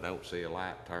no, and I don't see a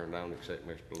light turned on except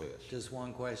Mr. Lewis. Just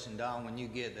one question, Don, when you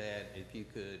get that, if you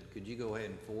could you go ahead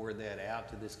and forward that out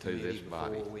to this committee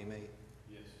before we meet?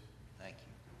 Yes. Thank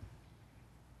you.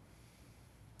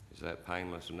 Is that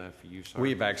painless enough for you, sir?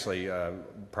 We've actually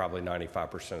probably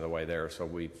 95% of the way there, so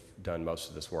we've done most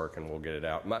of this work and we'll get it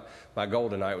out. My goal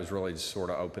tonight was really to sort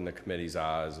of open the committee's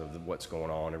eyes of what's going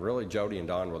on, and really Jody and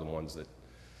Don were the ones that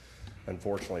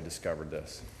unfortunately discovered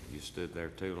this. You stood there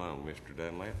too long, Mr.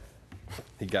 Dunlap.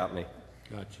 He got me.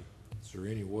 Gotcha. Is there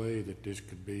any way that this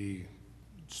could be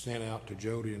sent out to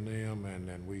Jody and them, and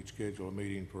then we schedule a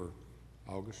meeting for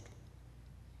August?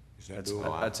 Is that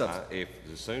doable? That's up. If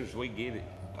as soon as we get it,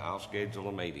 I'll schedule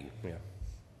a meeting. Yeah.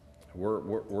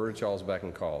 We're at y'all's beck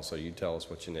and call, so you tell us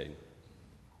what you need.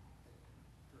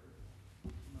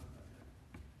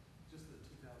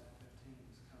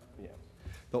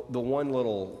 The one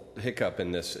little hiccup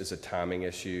in this is a timing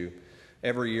issue.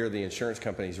 Every year the insurance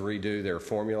companies redo their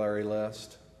formulary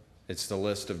list. It's the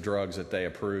list of drugs that they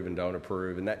approve and don't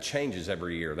approve, and that changes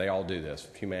every year. They all do this,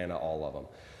 Humana, all of them.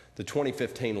 The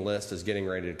 2015 list is getting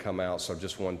ready to come out, so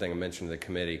just one thing I mentioned to the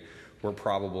committee, we're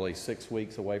probably 6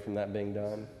 weeks away from that being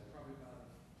done. Probably about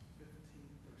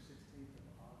 15th or 16th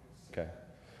of August. Okay.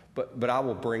 But I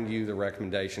will bring you the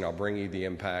recommendation, I'll bring you the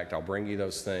impact, I'll bring you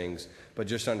those things, but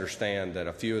just understand that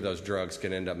a few of those drugs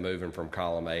can end up moving from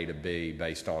column A to B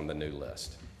based on the new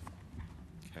list.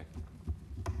 Okay.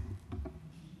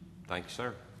 Thank you,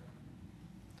 sir.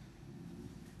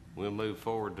 We'll move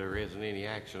forward. There isn't any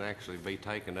action actually be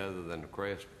taken other than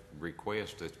the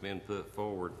request that's been put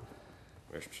forward.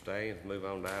 Mr. Staggins, move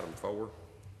on to item 4.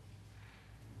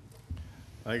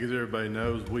 I think as everybody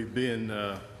knows, we've been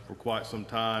for quite some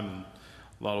time, and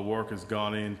a lot of work has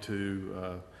gone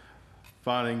into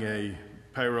finding a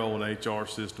payroll and HR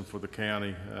system for the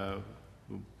county.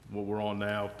 What we're on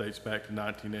now dates back to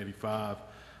 1985.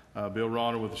 Bill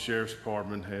Ronner with the Sheriff's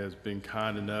Department has been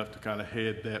kind enough to kind of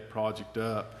head that project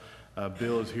up.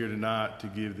 Bill is here tonight to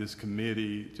give this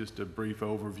committee just a brief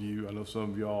overview. I know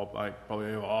some of y'all,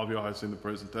 probably all of y'all have seen the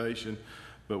presentation,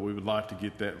 but we would like to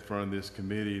get that in front of this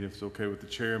committee. And if it's okay with the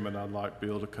chairman, I'd like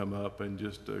Bill to come up and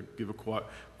just give a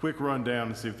quick rundown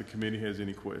and see if the committee has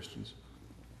any questions.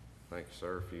 Thank you,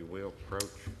 sir. If you will, approach.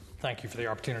 Thank you for the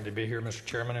opportunity to be here, Mr.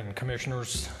 Chairman and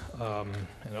commissioners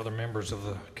and other members of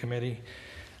the committee.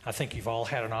 I think you've all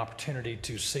had an opportunity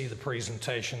to see the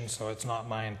presentation, so it's not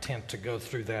my intent to go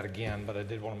through that again, but I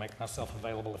did want to make myself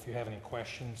available if you have any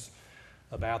questions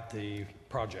about the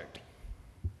project.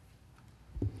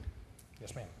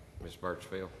 Yes, ma'am. Ms.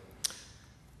 Birchfield.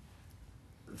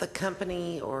 The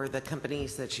company or the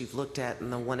companies that you've looked at,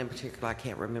 and the one in particular, I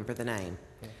can't remember the name,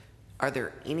 are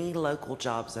there any local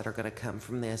jobs that are going to come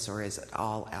from this, or is it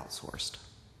all outsourced?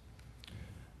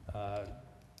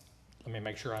 Let me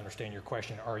make sure I understand your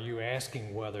question. Are you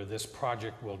asking whether this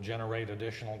project will generate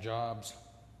additional jobs?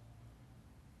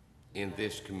 In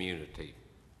this community.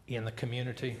 In the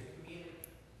community?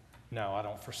 No, I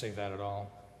don't foresee that at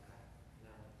all.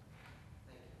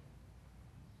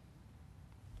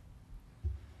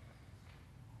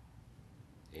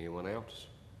 Anyone else?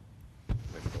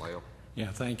 Mr. Lyle. Yeah,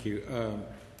 thank you.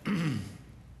 A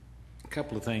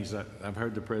couple of things. I've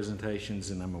heard the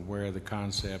presentations and I'm aware of the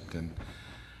concept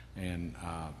and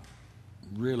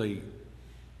really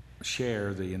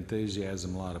share the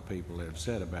enthusiasm a lot of people have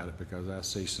said about it, because I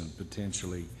see some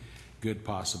potentially good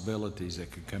possibilities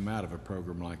that could come out of a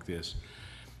program like this.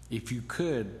 If you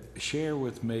could share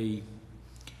with me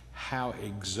how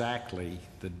exactly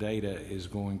the data is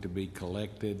going to be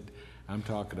collected. I'm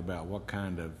talking about what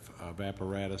kind of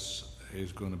apparatus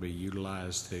is going to be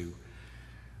utilized to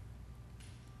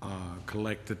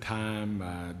collect the time,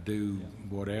 do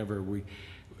whatever.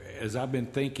 As I've been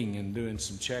thinking and doing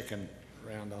some checking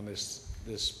around on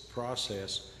this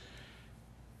process,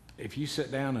 if you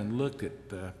sit down and looked at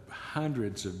the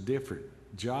hundreds of different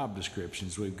job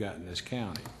descriptions we've got in this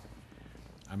county,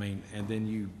 I mean, and then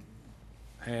you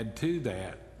add to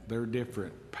that their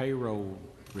different payroll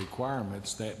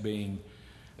requirements, that being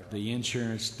the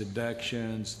insurance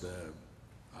deductions,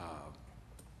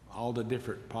 all the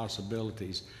different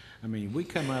possibilities. I mean, we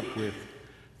come up with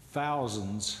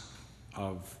thousands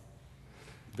of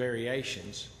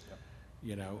variations,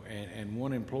 you know, and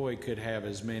one employee could have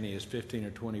as many as 15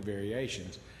 or 20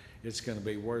 variations. It's going to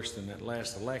be worse than that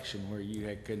last election where you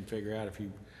couldn't figure out if you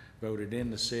voted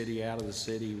in the city, out of the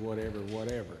city,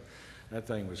 whatever. That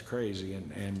thing was crazy,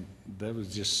 and that was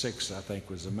just 6, I think,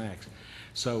 was the max.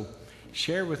 So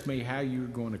share with me how you're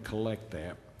going to collect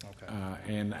that. Okay.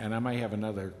 And I may have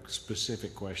another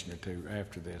specific question or two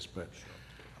after this, but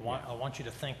I want you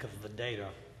to think of the data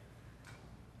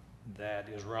that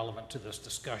is relevant to this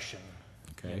discussion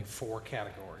in 4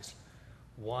 categories.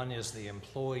 One is the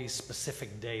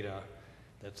employee-specific data.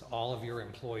 That's all of your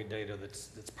employee data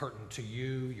that's pertinent to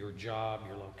you, your job,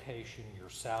 your location, your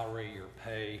salary, your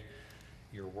pay,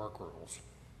 your work rules.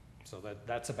 So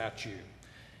that's about you.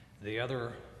 The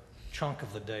other chunk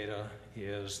of the data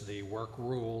is the work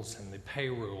rules and the pay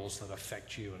rules that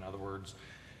affect you. In other words,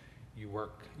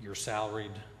 you're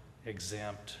salaried,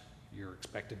 exempt, you're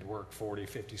expected to work 40,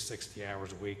 50, 60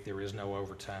 hours a week. There is no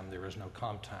overtime, there is no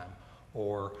comp time.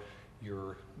 Or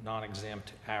you're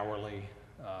non-exempt hourly,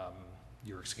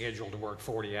 you're scheduled to work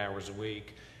 40 hours a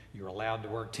week. You're allowed to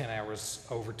work 10 hours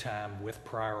overtime with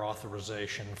prior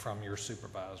authorization from your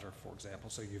supervisor, for example.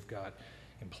 So you've got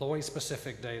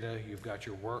employee-specific data, you've got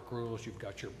your work rules, you've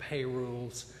got your pay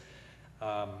rules,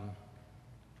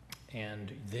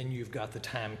 and then you've got the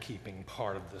timekeeping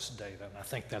part of this data. And I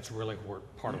think that's really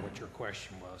part of what your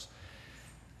question was.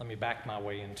 Let me back my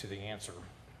way into the answer.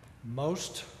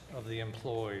 Most of the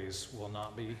employees will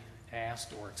not be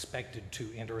asked or expected to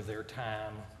enter their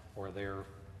time or the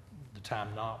time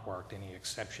not worked, any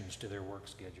exceptions to their work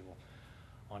schedule,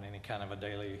 on any kind of a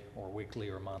daily or weekly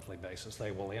or monthly basis.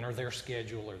 They will enter their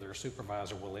schedule, or their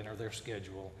supervisor will enter their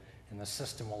schedule, and the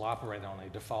system will operate on a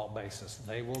default basis.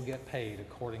 They will get paid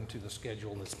according to the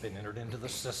schedule that's been entered into the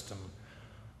system,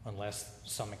 unless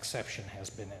some exception has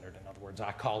been entered. In other words,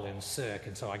 I call in sick,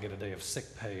 and so I get a day of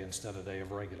sick pay instead of a day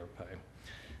of regular pay.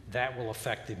 That will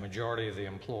affect the majority of the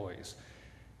employees.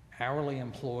 Hourly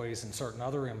employees and certain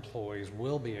other employees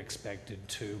will be expected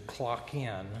to clock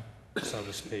in, so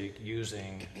to speak,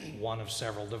 using one of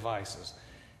several devices.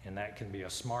 And that can be a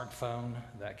smartphone,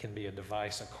 that can be a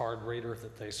device, a card reader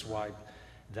that they swipe,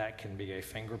 that can be a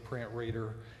fingerprint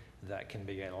reader, that can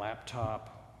be a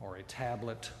laptop or a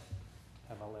tablet.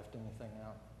 Have I left anything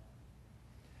out?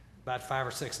 About 5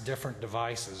 or 6 different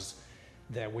devices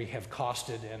that we have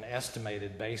costed and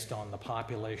estimated based on the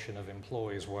population of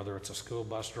employees, whether it's a school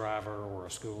bus driver or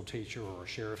a school teacher or a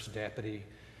sheriff's deputy.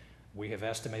 We have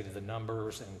estimated the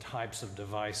numbers and types of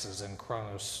devices, and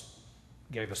Kronos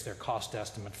gave us their cost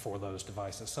estimate for those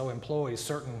devices. So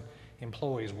certain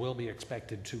employees will be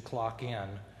expected to clock in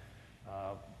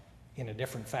a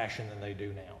different fashion than they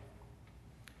do now.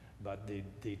 But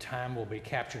the time will be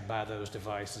captured by those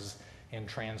devices and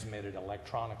transmitted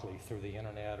electronically through the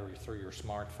internet or through your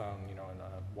smartphone, in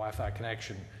a Wi-Fi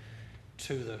connection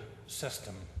to the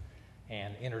system,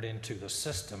 and entered into the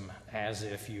system as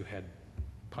if you had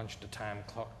punched a time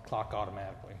clock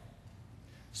automatically.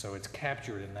 So it's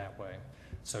captured in that way.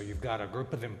 So you've got a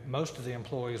group of most of the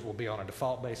employees will be on a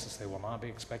default basis. They will not be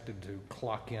expected to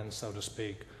clock in, so to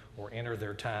speak, or enter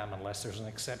their time unless there's an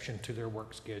exception to their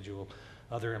work schedule.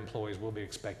 Other employees will be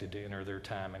expected to enter their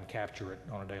time and capture it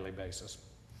on a daily basis.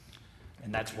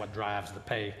 And that's what drives the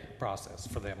pay process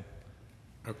for them.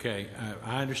 Okay,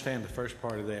 I understand the first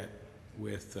part of that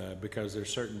because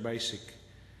there's certain basic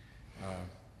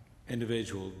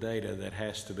individual data that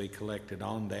has to be collected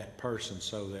on that person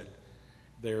so that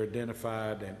they're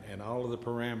identified and all of the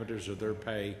parameters of their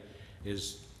pay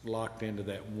is locked into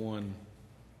that one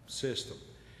system.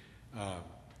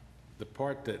 The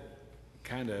part that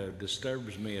kind of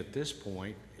disturbs me at this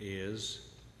point is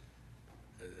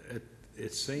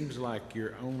it seems like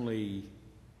you're only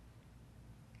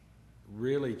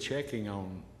really checking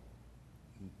on,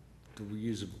 to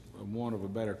use one of a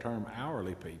better term,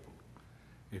 hourly people.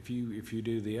 If you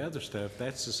do the other stuff,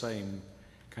 that's the same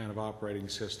kind of operating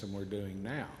system we're doing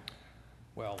now.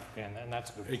 Well, and that's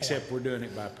a good point. Except we're doing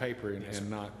it by paper and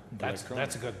not electronic.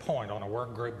 That's a good point. On a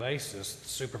work group basis, the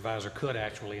supervisor could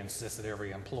actually insist that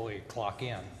every employee clock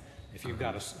in. If you've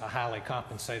got a highly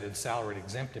compensated, salaried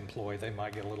exempt employee, they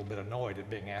might get a little bit annoyed at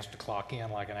being asked to clock in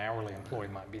like an hourly employee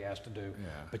might be asked to do. Yeah.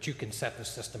 But you can set the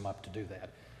system up to do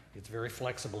that. It's very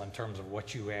flexible in terms of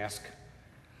what you ask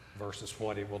versus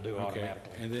what it will do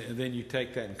automatically. And then you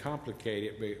take that and complicate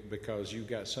it because you've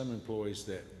got some employees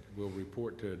that will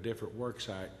report to a different work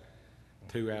site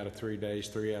 2 out of 3 days,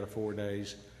 3 out of 4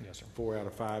 days, Yes, sir. 4 out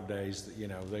of 5 days. You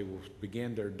know, they will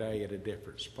begin their day at a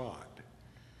different spot.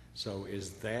 So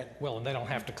is that... Well, and they don't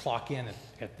have to clock in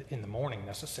in the morning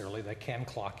necessarily. They can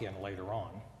clock in later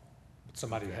on. But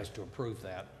somebody has to approve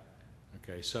that.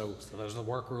 Okay, so those are the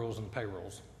work rules and pay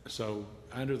rules. So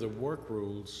under the work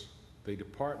rules, the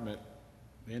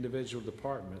individual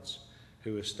departments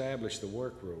who establish the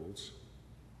work rules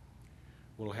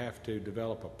will have to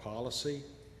develop a policy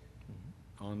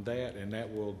on that, and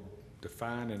that will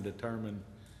define and determine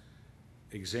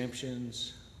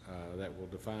exemptions, that will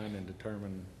define and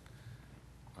determine,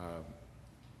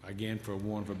 again, for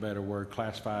want of a better word,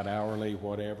 classified hourly,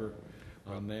 whatever,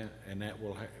 on that, and that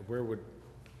will,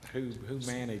 who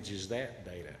manages that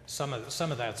data? Some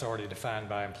of that's already defined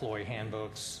by employee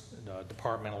handbooks,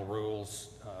 departmental rules,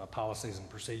 policies and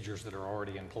procedures that are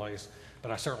already in place. But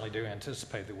I certainly do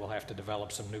anticipate that we'll have to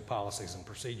develop some new policies and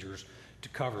procedures to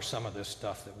cover some of this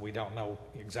stuff that we don't know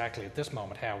exactly at this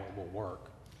moment how it will work.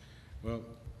 Well,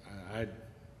 I'd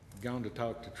gone to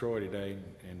talk to Troy today,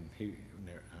 and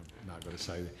I'm not going to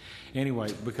say that.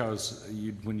 Anyway, because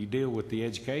when you deal with the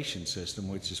education system,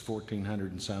 which is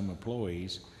 1,400 and some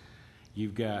employees,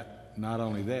 you've got not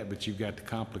only that, but you've got the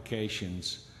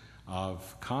complications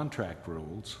of contract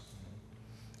rules.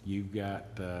 You've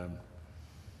got a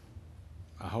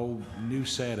whole new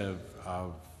set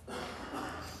of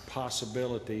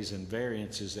possibilities and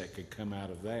variances that could come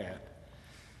out of that.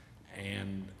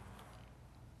 And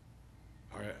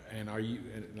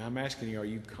I'm asking you, are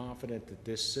you confident that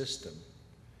this system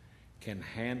can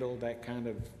handle that kind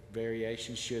of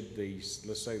variation? Should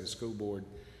let's say the school board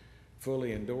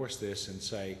fully endorse this and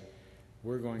say,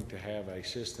 we're going to have a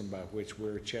system by which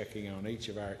we're checking on each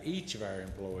of our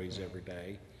employees every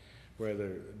day,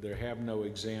 whether there have no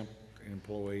exempt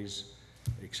employees,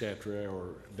 et cetera, or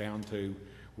down to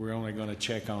we're only going to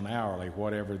check on hourly,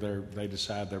 whatever they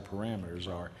decide their parameters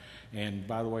are. And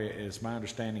by the way, it's my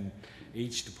understanding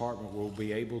each department will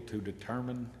be able to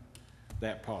determine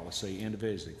that policy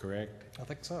individually, correct? I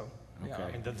think so. Okay.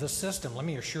 Yeah, and the system, let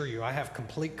me assure you, I have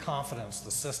complete confidence the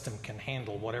system can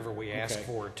handle whatever we ask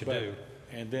for it to do.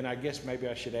 And then I guess maybe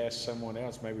I should ask someone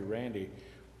else, maybe Randy,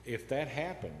 if that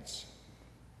happens,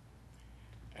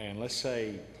 and let's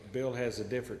say Bill has a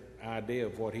different idea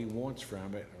of what he wants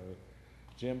from it, or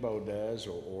Jimbo does,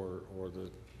 or the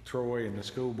Troy and the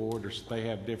school board, or they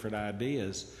have different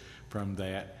ideas from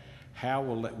that, how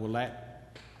will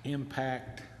that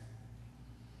impact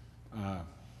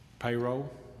payroll?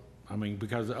 I mean,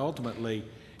 because ultimately,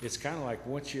 it's kind of like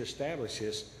once you establish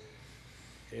this,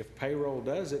 if payroll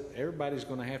does it, everybody's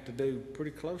going to have to do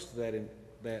pretty close to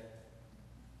that,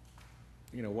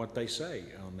 you know, what they say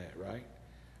on that, right?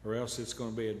 Or else it's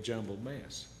going to be a jumbled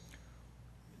mess.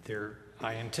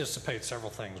 I anticipate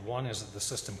several things. One is that the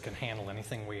system can handle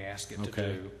anything we ask it to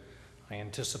do. I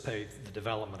anticipate the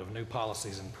development of new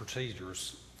policies and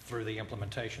procedures through the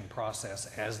implementation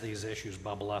process as these issues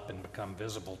bubble up and become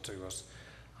visible to us.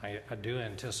 I do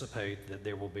anticipate that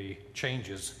there will be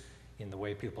changes in the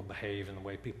way people behave and the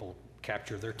way people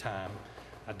capture their time.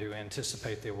 I do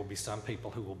anticipate there will be some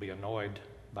people who will be annoyed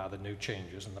by the new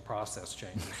changes and the process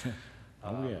changes.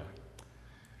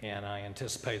 And I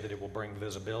anticipate that it will bring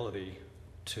visibility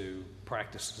to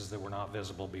practices that were not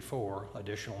visible before,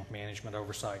 additional management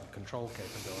oversight and control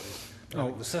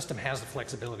capabilities. The system has the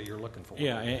flexibility you're looking for.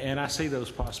 Yeah, and I see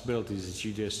those possibilities that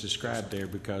you just described there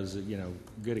because, you know,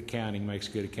 good accounting makes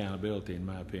good accountability, in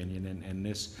my opinion, and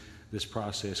this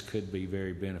process could be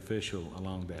very beneficial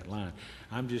along that line.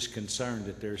 I'm just concerned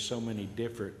that there's so many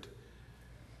different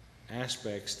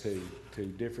aspects to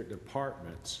different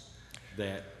departments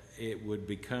that it would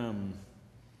become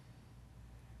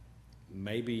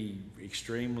maybe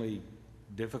extremely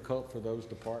difficult for those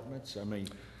departments. I mean,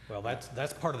 well,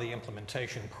 that's part of the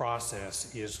implementation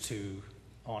process, is to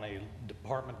on a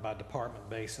department-by-department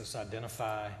basis,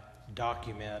 identify,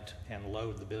 document, and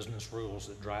load the business rules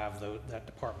that drive that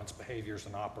department's behaviors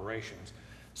and operations.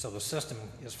 So the system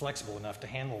is flexible enough to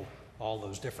handle all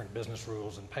those different business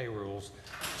rules and pay rules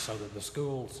so that the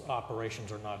school's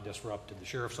operations are not disrupted, the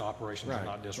sheriff's operations are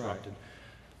not disrupted.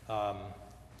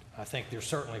 I think there's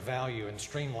certainly value in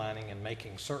streamlining and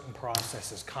making certain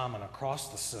processes common across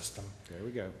the system. There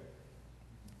we go.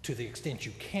 To the extent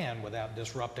you can without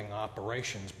disrupting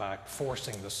operations by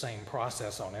forcing the same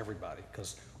process on everybody.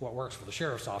 Because what works for the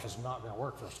sheriff's office is not going to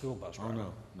work for a school bus driver.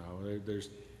 Oh, no. There's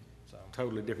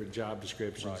totally different job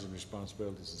descriptions and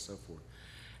responsibilities and so forth.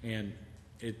 And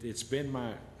it's been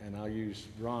my, and I'll use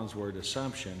Ron's word,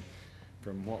 assumption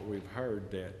from what we've heard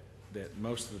that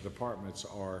most of the departments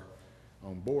are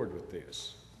on board with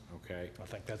this, okay? I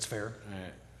think that's fair.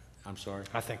 I'm sorry?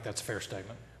 I think that's a fair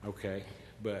statement. Okay,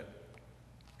 but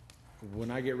when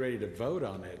I get ready to vote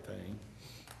on that thing,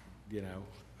 you know,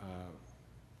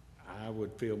 I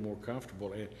would feel more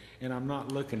comfortable. And I'm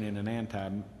not looking in an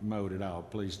anti-mode at all.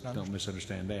 Please don't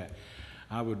misunderstand that.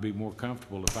 I would be more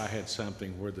comfortable if I had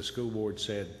something where the school board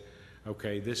said,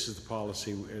 okay, this is the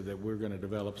policy that we're going to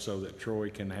develop so that Troy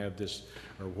can have this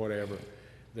or whatever.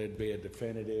 There'd be a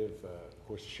definitive, of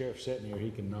course, the sheriff's sitting here,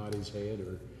 he can nod his head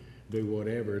or do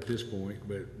whatever at this point,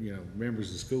 but, you know, members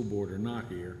of the school board are not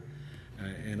here.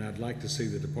 And I'd like to see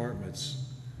the departments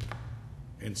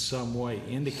in some way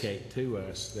indicate to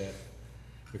us that,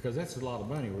 because that's a lot of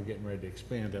money we're getting ready to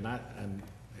expend, and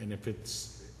if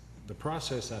it's, the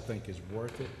process I think is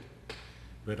worth it,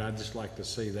 but I'd just like to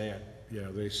see that, you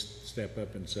know, they step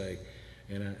up and say,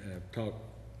 and I've talked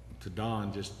to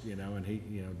Don just, you know, and he,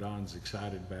 you know, Don's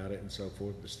excited about it and so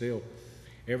forth, but still,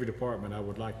 every department I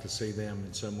would like to see them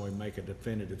in some way make a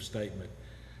definitive statement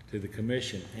to the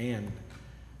commission, and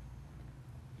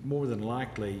more than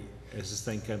likely, as this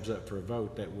thing comes up for a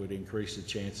vote, that would increase the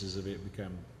chances of it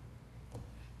become,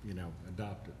 you know,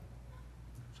 adopted.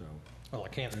 So. Well, I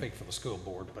can't speak for the school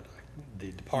board, but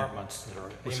the departments that are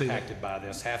impacted by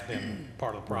this have been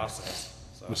part of the process.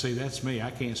 So. Well, see, that's me. I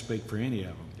can't speak for any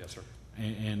of them. Yes, sir.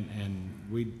 And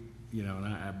we, you know,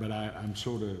 but I'm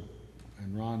sort of,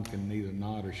 and Ron can neither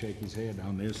nod or shake his head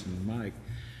on this, and Mike,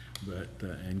 but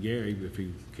and Gary, if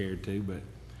he cared to, but.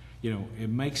 You know, it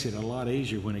makes it a lot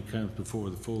easier when it comes before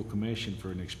the full commission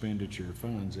for an expenditure of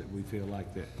funds that we feel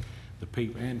like that the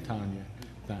people, and Tanya,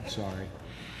 sorry,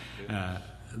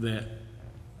 that,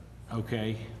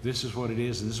 okay, this is what it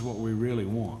is and this is what we really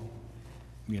want,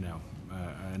 you know,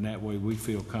 and that way we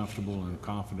feel comfortable and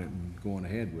confident in going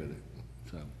ahead with it.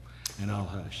 So, and I'll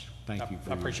hush. Thank you.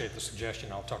 I appreciate the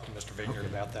suggestion. I'll talk to Mr. Vineyard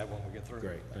about that when we get through.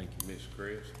 Great, thank you. Ms.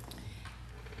 Chris?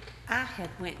 I had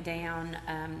went down,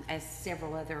 as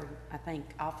several other, I think,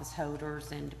 office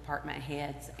holders and department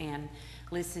heads, and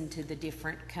listened to the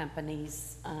different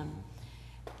companies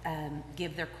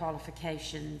give their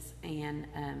qualifications, and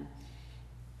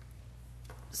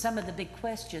some of the big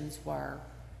questions were,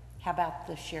 how about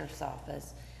the sheriff's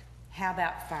office? How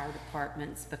about fire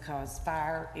departments? Because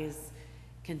fire is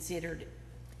considered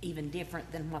even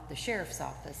different than what the sheriff's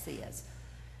office is.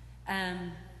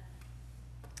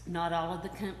 Not all of the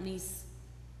companies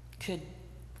could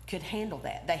handle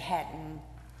that. They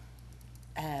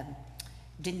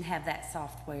didn't have that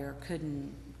software,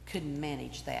 couldn't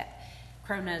manage that.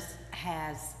 Kronos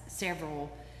has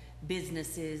several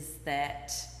businesses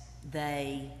that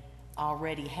they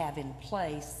already have in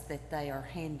place that they are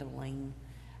handling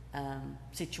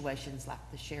situations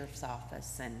like the sheriff's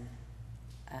office and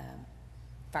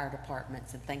fire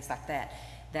departments and things like that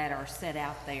are set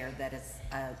out there that is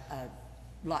a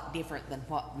lot different than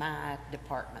what my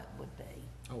department would be.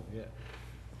 Oh, yeah.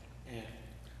 And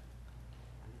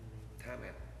Time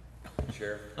out.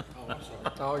 Sheriff? oh, I'm sorry.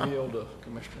 I'll yield to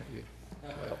Commissioner Hughes.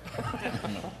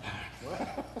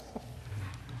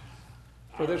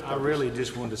 I really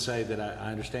just wanted to say that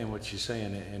I understand what she's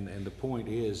saying, and the point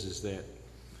is that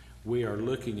we are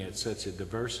looking at such a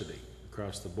diversity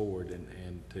across the board,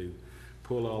 and to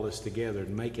pull all this together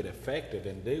and make it effective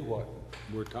and do what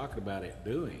we're talking about it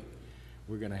doing,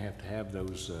 we're going to have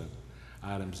those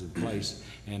items in place.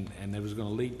 And that was going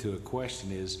to lead to a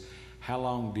question is, how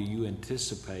long do you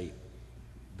anticipate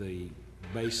the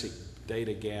basic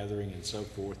data gathering and so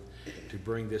forth to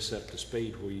bring this up to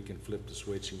speed where you can flip the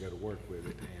switch and go to work with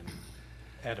it? And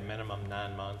at a minimum,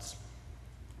 9 months.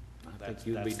 I think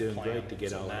you'll be doing great to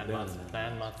get all that done.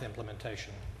 9-month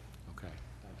implementation. Okay,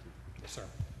 thank you. Yes, sir.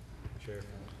 Sheriff.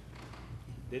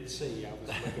 Didn't see you. I was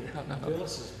looking.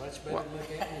 Phyllis is much better to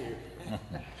look at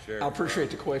you. I appreciate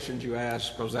the questions you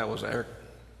asked, because that was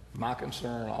My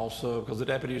concern also, because the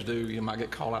deputies do, you might get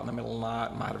called out in the middle of the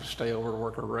night, might have to stay over to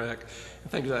work a wreck,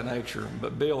 and things of that nature.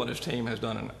 But Bill and his team has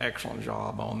done an excellent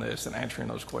job on this and answering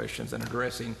those questions and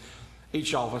addressing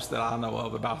each office that I know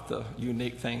of about the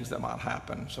unique things that might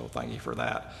happen. So thank you for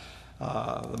that.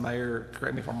 The mayor,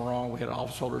 correct me if I'm wrong, we had an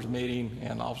office holders meeting,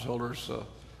 and the office holders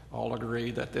all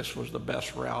agreed that this was the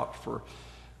best route for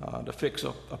to fix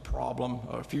a problem,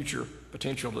 a future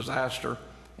potential disaster,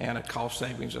 and a cost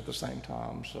savings at the same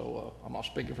time. So I'm not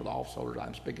speaking for the office holders,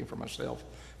 I'm speaking for myself.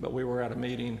 But we were at a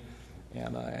meeting,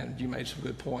 and you made some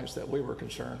good points that we were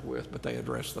concerned with, but they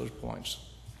addressed those points.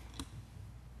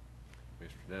 Mr.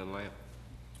 Dunlap?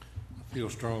 I feel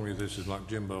strongly this is like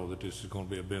Jimbo, that this is going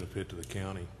to be a benefit to the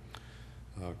county.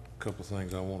 A couple of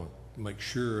things I want to make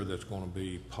sure that's going to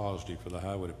be positive for the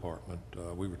highway department.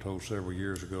 We were told several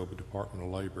years ago by the Department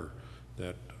of Labor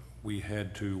that we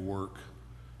had to work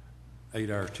 8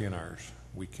 hours, 10 hours.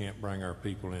 We can't bring our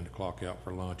people in to clock out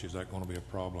for lunch. Is that going to be a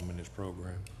problem in this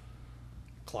program?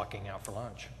 Clocking out for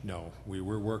lunch? No,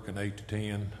 we're working 8 to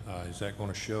 10. Is that going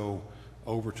to show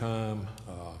overtime?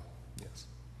 Yes.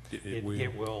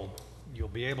 It will. You'll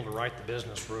be able to write the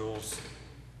business rules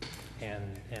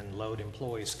and load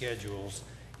employee schedules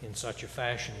in such a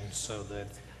fashion so that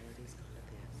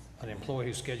an employee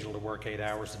who's scheduled to work 8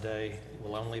 hours a day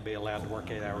will only be allowed to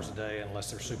work 8 hours a day unless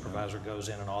their supervisor goes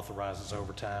in and authorizes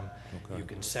overtime. Okay. You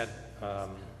can set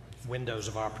windows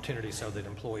of opportunity so that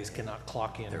employees cannot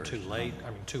clock in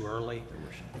too early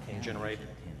and generate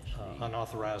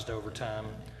unauthorized overtime.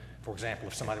 For example,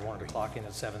 if somebody wanted to clock in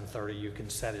at 7:30, you can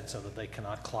set it so that they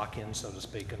cannot clock in, so to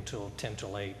speak, until 10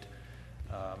 till 8.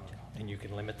 And you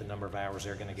can limit the number of hours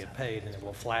they're going to get paid, and it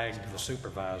will flag to the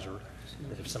supervisor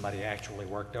that if somebody actually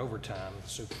worked overtime, the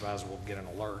supervisor will get an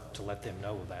alert to let them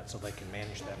know of that so they can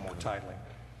manage that more tightly.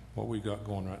 What we got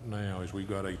going right now is we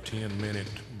got a 10-minute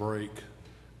break.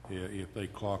 If they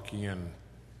clock in,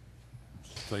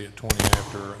 say at 20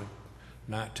 after,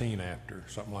 19 after,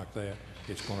 something like that,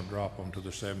 it's going to drop them to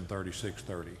the 7:30,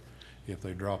 6:30. If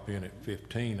they drop in at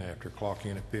 15 after, clock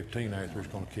in at 15 after, it's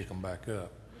going to kick them back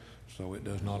up. So it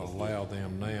does not allow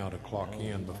them now to clock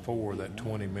in before that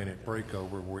 20-minute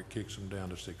breakover where it kicks them down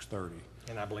to 6:30.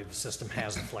 And I believe the system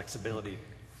has the flexibility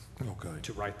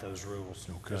to write those rules.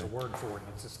 Okay. There's a word for it,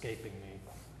 and it's escaping me,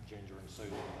 Ginger and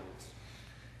Susan, but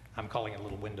I'm calling it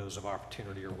little windows of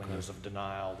opportunity or windows of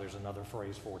denial. There's another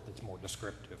phrase for it that's more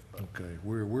descriptive. But. Okay,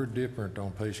 we're different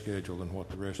on pay schedule than what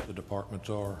the rest of the departments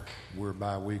are. We're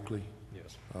bi-weekly.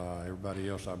 Yes. Everybody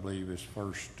else, I believe, is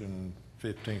 1st and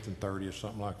 15th and 30th,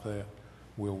 something like that.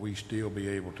 Will we still be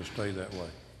able to stay that way?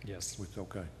 Yes.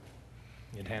 Okay.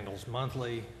 It handles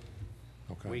monthly,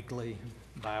 weekly,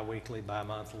 bi-weekly,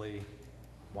 bi-monthly,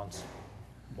 once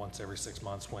every 6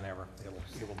 months, whenever.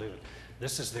 It will do it.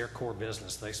 This is their core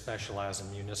business. They specialize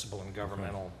in municipal and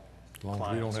governmental As long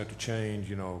as we don't have to change,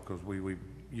 because we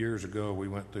years ago we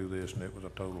went through this and it was a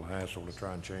total hassle to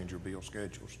try and change your bill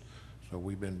schedules. So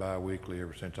we've been bi-weekly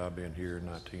ever since I've been here in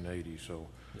 1980, so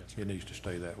it needs to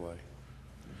stay that way.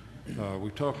 We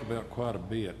talked about quite a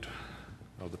bit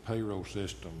of the payroll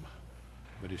system,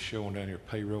 but it's showing down here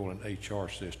payroll and HR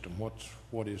system.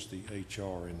 What is the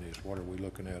HR in this? What are we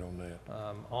looking at on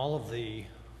that? All of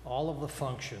the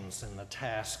functions and the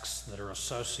tasks that are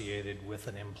associated with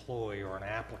an employee or an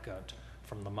applicant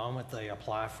from the moment they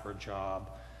apply for a job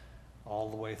all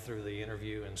the way through the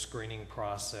interview and screening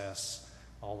process,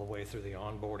 all the way through the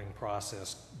onboarding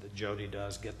process that Jody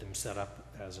does, get them set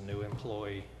up as a new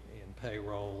employee in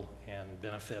payroll and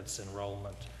benefits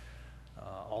enrollment,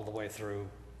 all the way through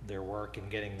their work and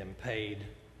getting them paid,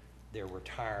 their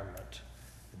retirement.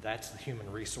 That's the human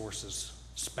resources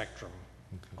spectrum.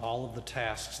 Okay. All of the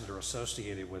tasks that are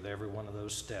associated with every one of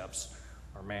those steps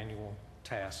are manual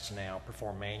tasks now,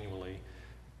 performed manually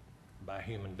by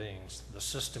human beings. The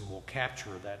system will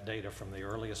capture that data from the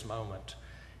earliest moment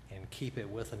and keep it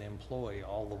with an employee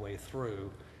all the way through,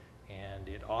 and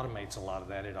it automates a lot of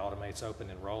that. It automates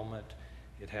open enrollment.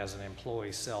 It has an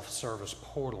employee self-service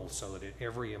portal so that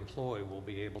every employee will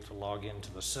be able to log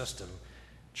into the system,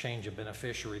 change a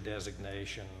beneficiary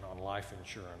designation on life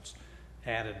insurance,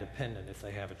 add a dependent if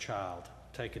they have a child,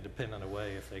 take a dependent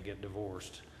away if they get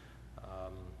divorced,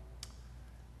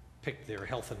 pick their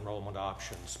health enrollment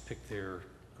options, pick their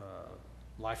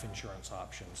life insurance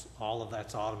options. All of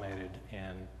that's automated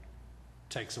and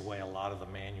takes away a lot of the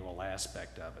manual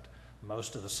aspect of it.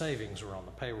 Most of the savings are on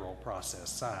the payroll process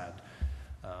side,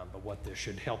 but what this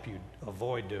should help you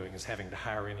avoid doing is having to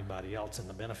hire anybody else in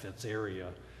the benefits area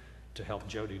to help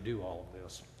Jody do all of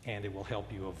this, and it will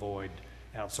help you avoid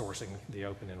outsourcing the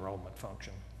open enrollment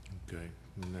function. Okay,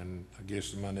 And then I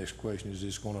guess my next question, is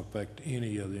this going to affect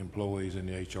any of the employees in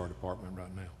the HR department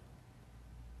right now?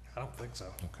 I don't think so.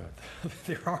 Okay.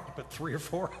 There aren't but 3 or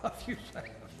 4 of you.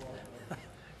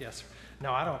 Yes, sir.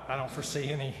 No, I don't foresee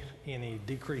any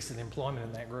decrease in employment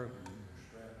in that group.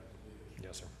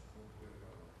 Yes, sir.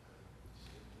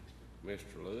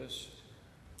 Mr. Lewis?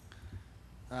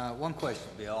 One question,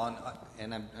 Bill,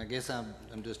 I guess I'm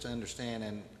just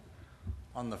understanding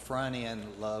on the front end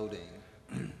loading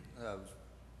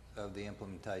of the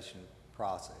implementation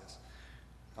process.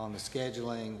 On the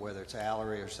scheduling, whether it's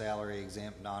hourly or salary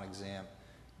exempt, non-exempt,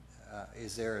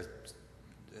 is there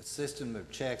a system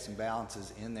of checks and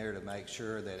balances in there to make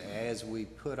sure that as we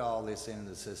put all this into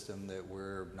the system that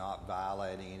we're not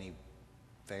violating any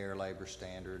Fair Labor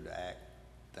Standard Act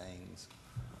things?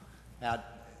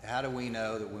 How do we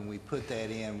know that when we put that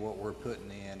in, what we're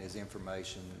putting in is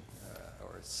information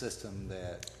or a system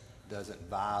that doesn't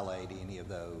violate any of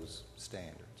those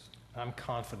standards? I'm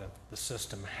confident the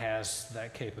system has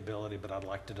that capability, but I'd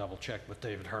like to double check with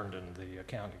David Herndon, the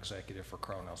account executive for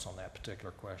Courthouse, on that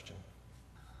particular question.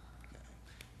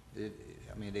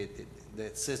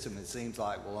 That system, it seems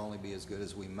like, will only be as good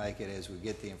as we make it as we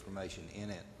get the information in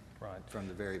it from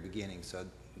the very beginning. So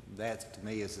that, to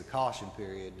me, is the caution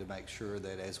period to make sure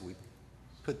that as we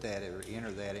put that or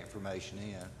enter that information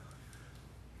in,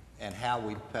 and how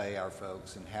we pay our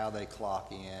folks and how they clock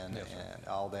in, and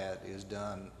all that is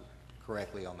done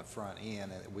correctly on the front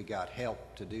end, and we got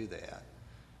help to do that,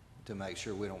 to make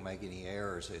sure we don't make any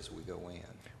errors as we go in.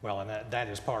 Well, and that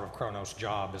is part of Kronos'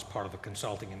 job as part of the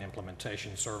consulting and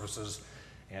implementation services,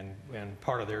 and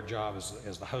part of their job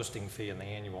is the hosting fee and the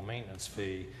annual maintenance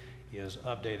fee is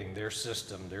updating their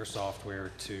system, their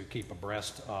software, to keep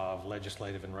abreast of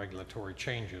legislative and regulatory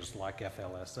changes like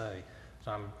FLSA.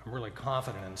 So I'm really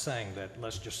confident in saying that,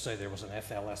 let's just say there was an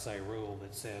FLSA rule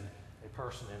that said a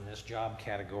person in this job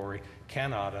category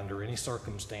cannot, under any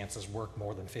circumstances, work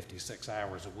more than 56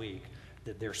 hours a week,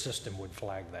 that their system would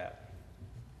flag that.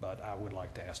 But I would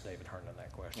like to ask David Herndon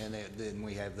that question. And then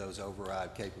we have those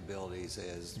override capabilities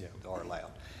as are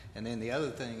allowed. And then the other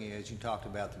thing is, you talked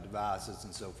about the devices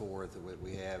and so forth that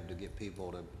we have to get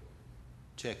people to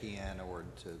check in or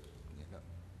to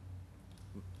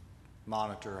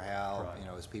monitor how,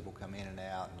 as people come in and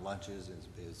out, and lunches,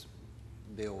 as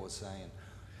Bill was saying.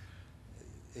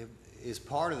 Is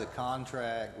part of the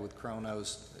contract with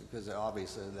Kronos, because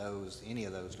obviously any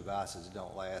of those devices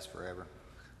don't last forever.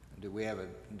 Do we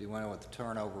know what the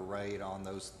turnover rate on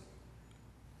those,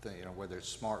 whether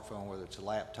it's a smartphone, whether it's a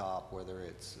laptop, whether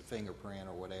it's a fingerprint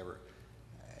or whatever,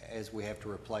 as we have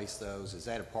to replace those? Is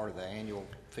that a part of the annual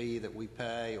fee that we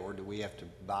pay, or do we have to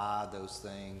buy those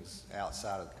things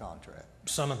outside of the contract?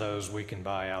 Some of those we can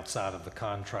buy outside of the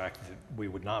contract that we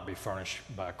would not be furnished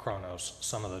by Kronos.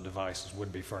 Some of the devices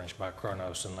would be furnished by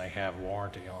Kronos, and they have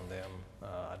warranty on them.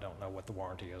 I don't know what the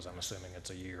warranty is. I'm assuming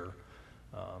it's a year.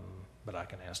 But I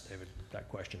can ask David that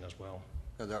question as well.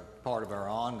 Because part of our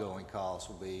ongoing costs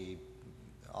will be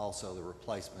also the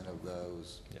replacement of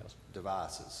those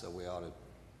devices. So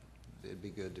it'd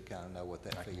be good to kind of know what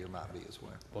that figure might be as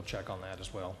well. We'll check on that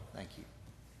as well. Thank you.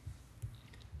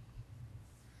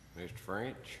 Mr.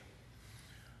 French?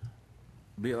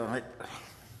 Bill,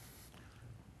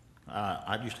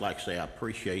 I just like to say I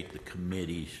appreciate the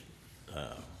committee's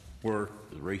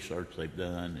work, the research they've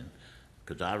done, and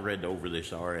because I read over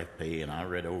this RFP and I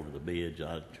read over the bids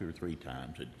 2 or 3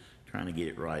 times and trying to get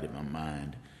it right in my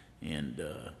mind. And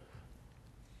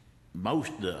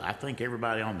I think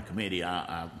everybody on the committee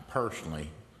I'm personally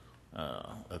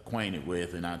acquainted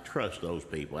with, and I trust those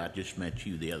people. I just met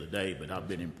you the other day, but I've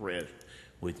been impressed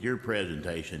with your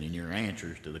presentation and your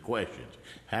answers to the questions.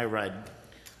 However,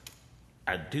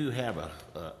 I do have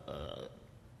a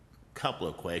couple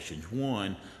of questions.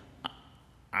 One,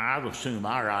 I would assume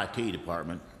our IT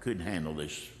department couldn't handle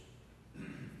this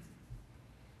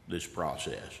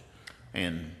process.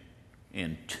 And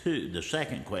two, the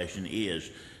second question is,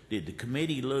 did the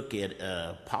committee look at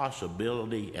a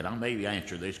possibility, and I'll maybe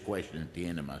answer this question at the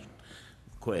end of my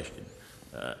question,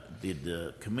 did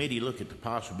the committee look at the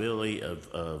possibility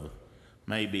of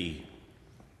maybe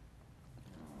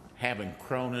having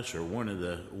Kronos or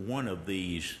one of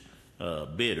these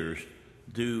bidders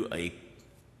do a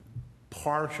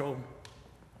partial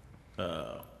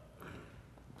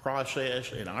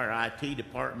process in our IT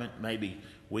department? Maybe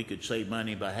we could save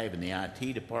money by having the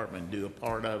IT department do a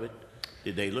part of it.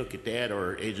 Did they look at that,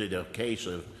 or is it a case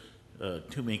of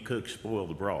too many cooks spoil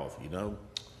the broth,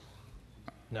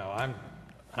 No,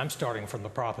 I'm starting from the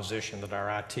proposition that our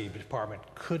IT department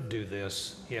could do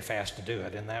this if asked to do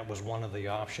it, and that was one of the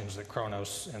options that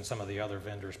Kronos and some of the other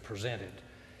vendors presented.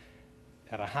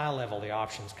 At a high level, the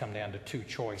options come down to two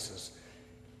choices.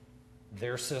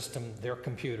 Their system, their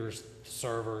computers,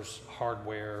 servers,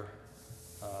 hardware,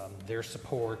 their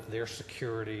support, their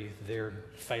security, their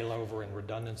failover and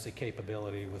redundancy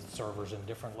capability with servers in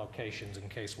different locations in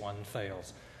case one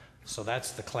fails. So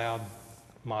that's the cloud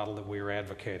model that we are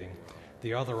advocating.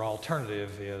 The other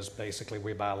alternative is basically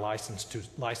we buy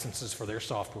licenses for their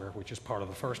software, which is part of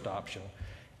the first option,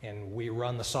 and we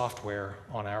run the software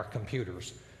on our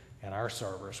computers and our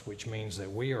servers, which means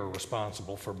that we are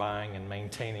responsible for buying and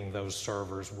maintaining those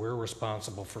servers. We're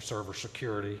responsible for server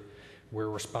security. We're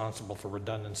responsible for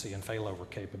redundancy and failover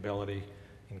capability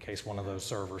in case one of those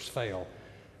servers fail.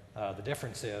 The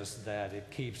difference is that it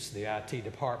keeps the IT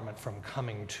department from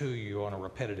coming to you on a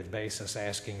repetitive basis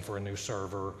asking for a new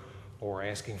server or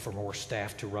asking for more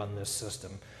staff to run this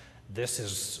system. This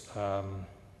is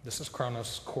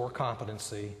Kronos' core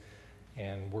competency,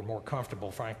 and we're more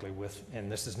comfortable, frankly, with, and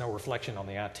this is no reflection on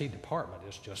the IT department,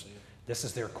 it's just, this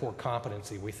is their core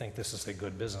competency. We think this is a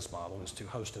good business model, is to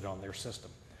host it on their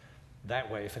system.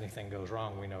 That way, if anything goes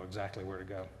wrong, we know exactly where to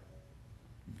go.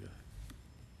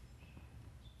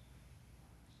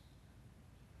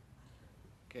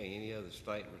 Okay, any other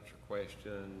statements or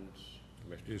questions?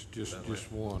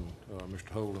 Just one. Mr.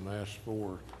 Holden asked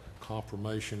for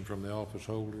confirmation from the office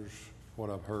holders, what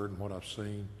I've heard and what I've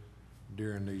seen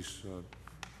during these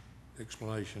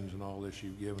explanations and all this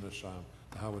you've given us.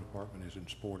 The highway department is in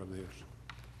support of this.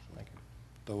 So thank you.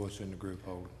 Throw us in the group,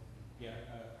 Holden. Yeah.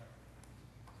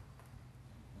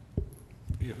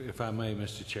 If I may,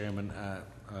 Mr. Chairman,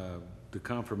 the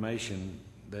confirmation,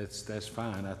 that's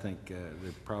fine. I think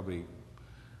that probably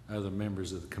other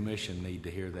members of the commission need to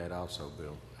hear that also,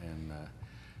 Bill. And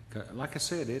like I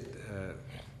said,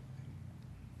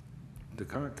 the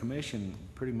current commission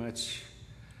pretty much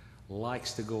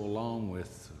likes to go along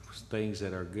with things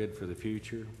that are good for the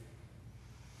future,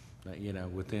 you know,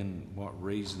 within what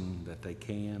reason that they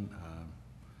can.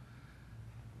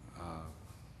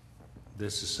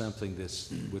 This is something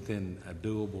that's within a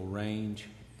doable range,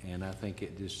 and I think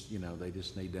it just, you know, they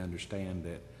just need to understand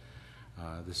that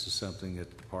this is something that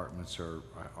the departments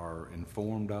are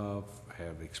informed of,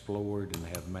 have explored, and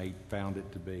have found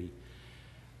it to be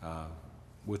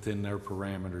within their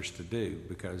parameters to do,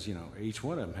 because, you know, each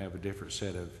one of them have a different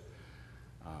set of,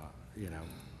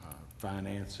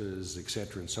 finances, et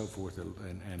cetera, and so forth,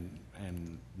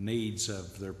 and needs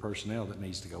of their personnel that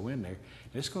needs to go in there.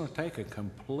 It's going to take a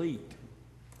complete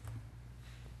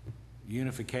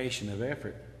unification of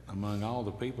effort among all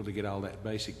the people to get all that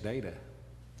basic data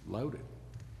loaded,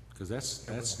 because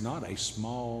that's not a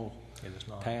small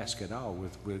task at all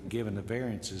with given the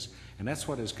variances. And that's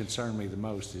what has concerned me the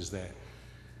most, is that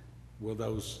will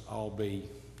those all be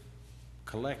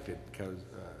collected? Because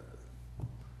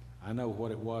I know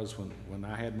what it was when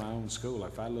I had my own school.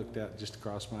 If I looked out just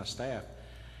across my staff,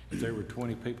 if there were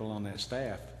 20 people on that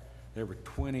staff, there were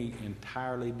 20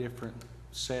 entirely different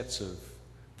sets of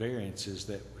variances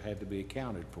that had to be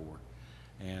accounted for.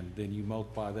 And then you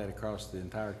multiply that across the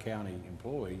entire county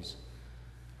employees.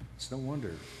 It's no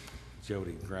wonder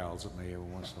Jody growls at me every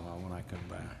once in a while when I come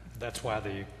by. That's why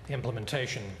the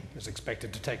implementation is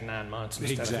expected to take 9 months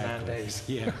instead of 9 days.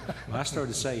 Yeah. Well, I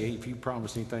started to say, if you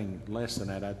promised anything less than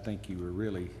that, I'd think you were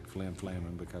really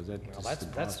flim-flamming, because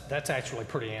that's actually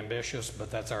pretty ambitious, but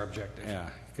that's our objective. Yeah,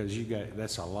 because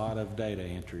that's a lot of data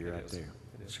entry right there.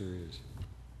 It sure is.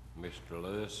 Mr.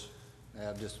 Lewis?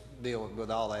 Just dealing with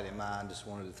all that in mind, just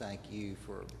wanted to thank you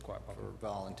for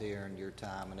volunteering your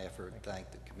time and effort, and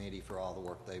thank the committee for all the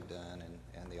work they've done,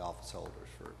 and the office holders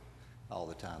for all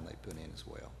the time they put in as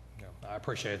well. Yeah, I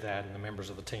appreciate that, and the members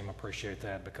of the team appreciate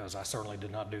that, because I certainly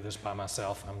did not do this by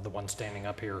myself. I'm the one standing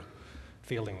up here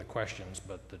fielding the questions,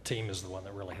 but the team is the one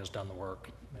that really has done the work,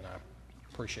 and I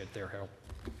appreciate their help.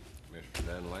 Mr.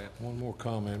 Dunlap? One more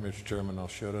comment, Mr. Chairman, I'll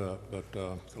shut up. But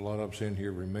a lot of us in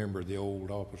here remember the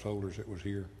old office holders that was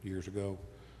here years ago.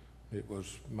 It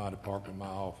was my department, my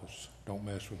office. Don't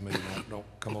mess with me. Don't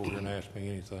come over here and ask me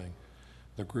anything.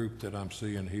 The group that I'm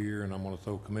seeing here, and I'm going to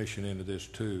throw commission into this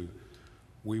too,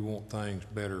 we want things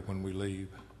better when we leave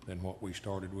than what we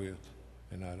started with.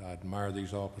 And I admire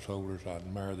these office holders. I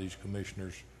admire these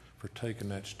commissioners for taking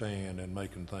that stand and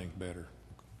making things better.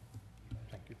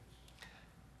 Thank you.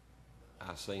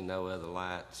 I see no other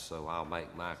lights, so I'll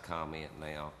make my comment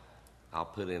now. I'll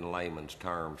put in layman's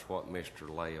terms what Mr.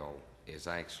 Lale is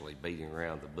actually beating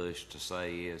around the bush to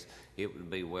say is it would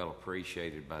be well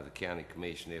appreciated by the county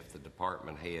commission if the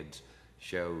department heads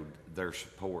showed their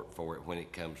support for it when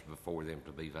it comes before them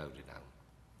to be voted on.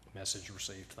 Message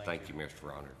received. Thank you, Mr.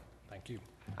 Ronner. Thank you.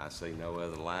 I see no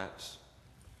other lights.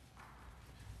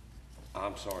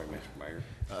 I'm sorry, Mr. Mayor.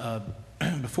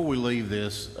 Before we leave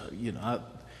this,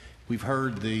 we've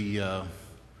heard the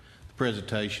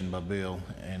presentation by Bill,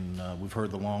 and we've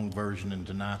heard the long version and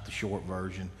tonight the short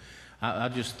version. I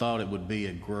just thought it would be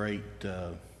a great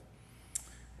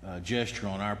gesture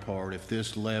on our part if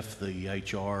this left the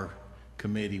HR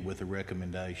committee with a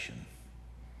recommendation.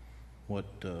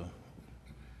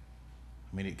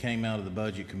 It came out of the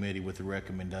budget committee with a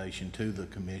recommendation to the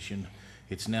commission.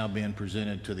 It's now been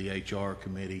presented to the HR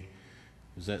committee.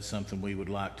 Is that something we would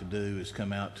like to do, is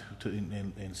come out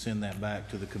and send that back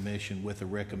to the commission with a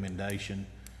recommendation,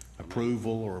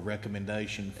 approval or a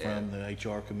recommendation from the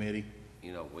HR committee?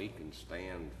 We can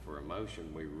stand for a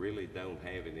motion. We really don't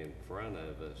have it in front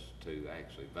of us to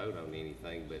actually vote on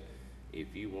anything, but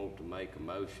if you want to make a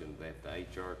motion that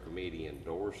the HR committee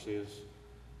endorses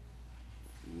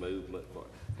movement,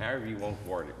 however you want to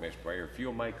word it, Mr. Mayor, if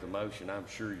you'll make the motion, I'm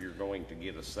sure you're going to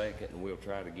get a second, and we'll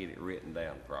try to get it written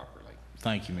down properly.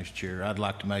 Thank you, Mr. Chair. I'd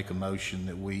like to make a motion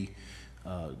that we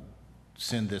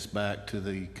send this back to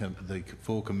the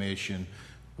full commission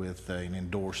with an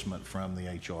endorsement from the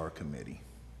HR committee.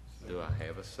 Do I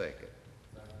have a second?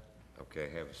 Okay,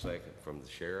 I have a second from the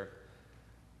sheriff.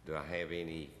 Do I have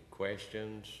any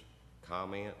questions,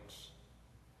 comments?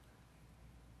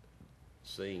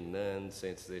 Seeing none,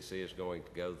 since this is going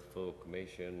to go to the full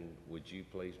commission, would you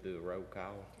please do a roll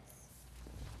call?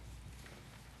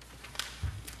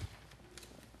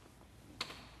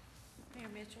 Mayor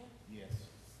Mitchell, Yes.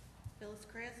 Phyllis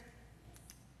Crisp,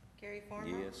 Gary Farmer.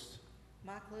 Yes.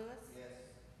 Mike Lewis. Yes.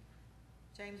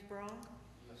 James Braun.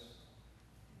 Yes.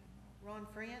 Ron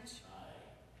French.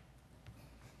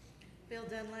 Bill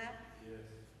Dunlap. Yes.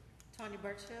 Tanya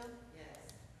Birchfield. Yes.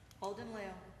 Holden Leo.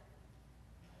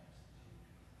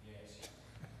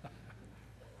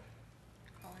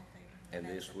 All in favor? And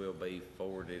this will be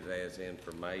forwarded as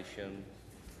information,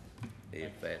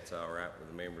 if that's all right with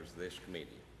the members of this committee.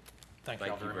 Thank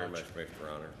you all very much. Mr.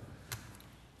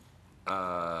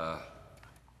 Honor.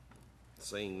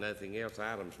 Seeing nothing else,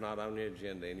 items not on the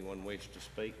agenda. Anyone wish to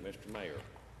speak? Mr. Mayor.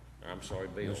 I'm sorry,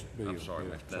 Bill. I'm sorry,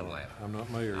 yeah, Mr. Dunlap. I'm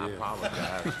not mayor I yet.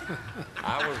 apologize.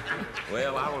 I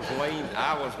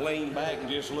was leaned back and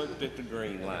just looked at the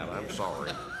green light. I'm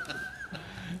sorry.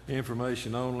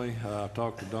 Information only. I've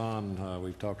talked to Don.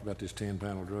 We've talked about this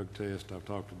 10-panel drug test. I've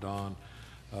talked to Don.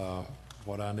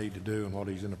 What I need to do and what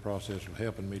he's in the process of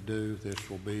helping me do. This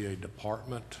will be a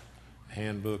department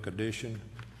handbook edition.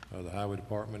 The highway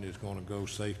department is going to go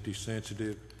safety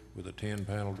sensitive with a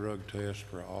 10-panel drug test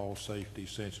for all safety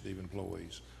sensitive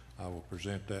employees. I will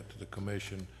present that to the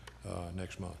commission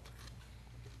next month.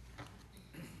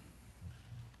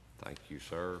 Thank you,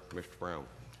 sir. Mr. Brown.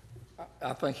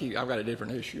 I think I've got a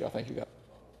different issue. I think you got.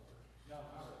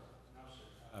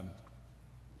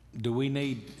 Do we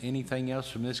need anything else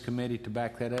from this committee to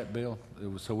back that up, Bill?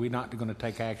 So we're not going to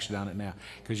take action on it now?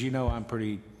 Because I'm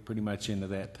pretty much into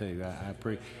that too. I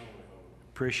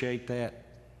appreciate that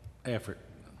effort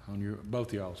on both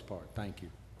of y'all's part. Thank you.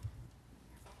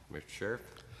 Mr. Sheriff.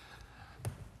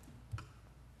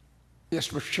 Yes,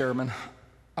 Mr. Chairman.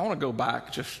 I want to go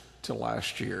back just to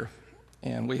last year,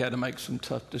 and we had to make some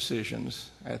tough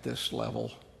decisions at this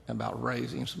level about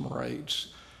raising some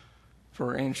rates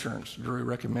for insurance. Drew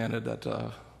recommended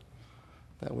that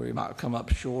we might come up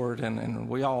short, and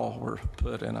we all were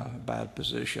put in a bad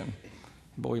position.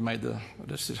 But we made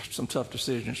some tough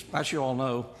decisions. As you all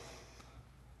know,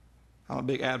 I'm a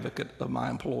big advocate of my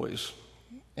employees,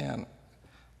 and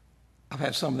I've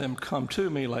had some of them come to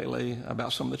me lately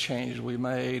about some of the changes we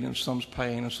made, and some's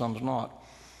paying and some's not.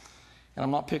 And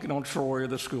I'm not picking on Troy or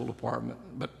the school department,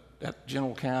 but at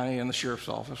General County and the sheriff's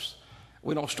office,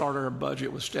 we don't start our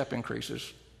budget with step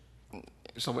increases.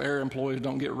 So our employees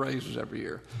don't get raises every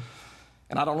year.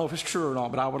 And I don't know if it's true or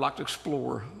not, but I would like to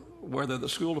explore whether the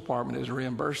school department is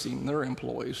reimbursing their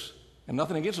employees, and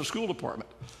nothing against the school department,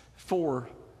 for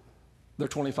their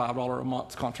 $25 a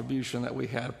month contribution that we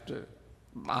have to,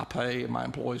 I pay and my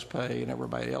employees pay and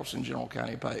everybody else in General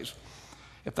County pays.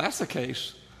 If that's the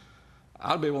case,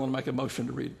 I'd be willing to make a motion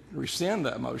to rescind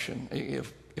that motion.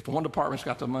 If one department's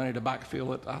got the money to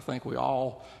backfill it, I think we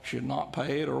all should not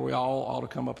pay it, or we all ought to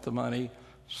come up with the money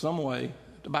some way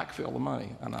to backfill the money.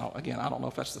 And again, I don't know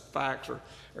if that's the facts or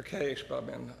case, but I've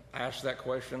been asked that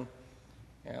question,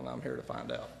 and I'm here to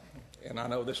find out. And I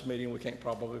know this meeting we can't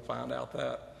probably find out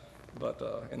that, but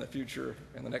in the future,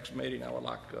 in the next meeting, I would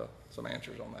like some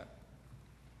answers on that.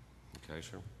 Okay,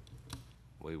 sir.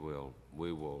 We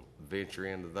will venture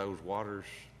into those waters.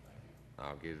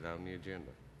 I'll get it on the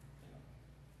agenda.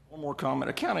 One more comment.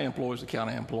 A county employee is a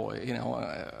county employee. You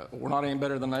know, we're not any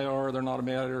better than they are. They're not any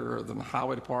better than the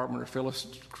highway department or Phyllis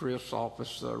Chris'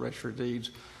 office, registry of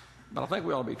deeds. But I think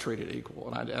we ought to be treated equal.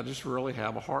 And I just really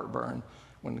have a heartburn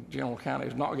when the general county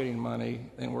is not getting money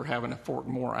and we're having to fork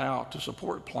more out to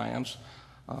support plans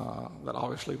that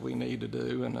obviously we need to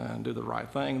do and do the right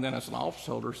thing. Then as an office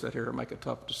holder, sit here and make a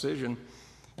tough decision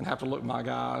and have to look my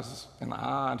guys in the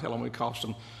eye and tell them we cost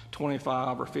them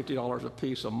 $25 or $50 a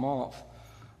piece a month.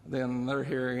 Then they're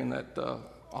hearing that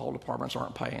all departments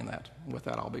aren't paying that. With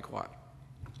that, I'll be quiet.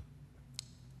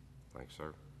 Thanks,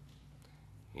 sir.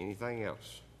 Anything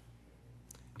else?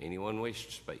 Anyone wish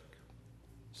to speak?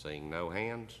 Seeing no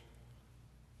hands,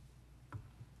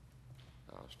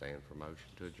 I'll stand for motion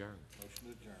to adjourn. Motion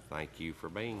to adjourn. Thank you for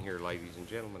being here, ladies and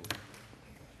gentlemen.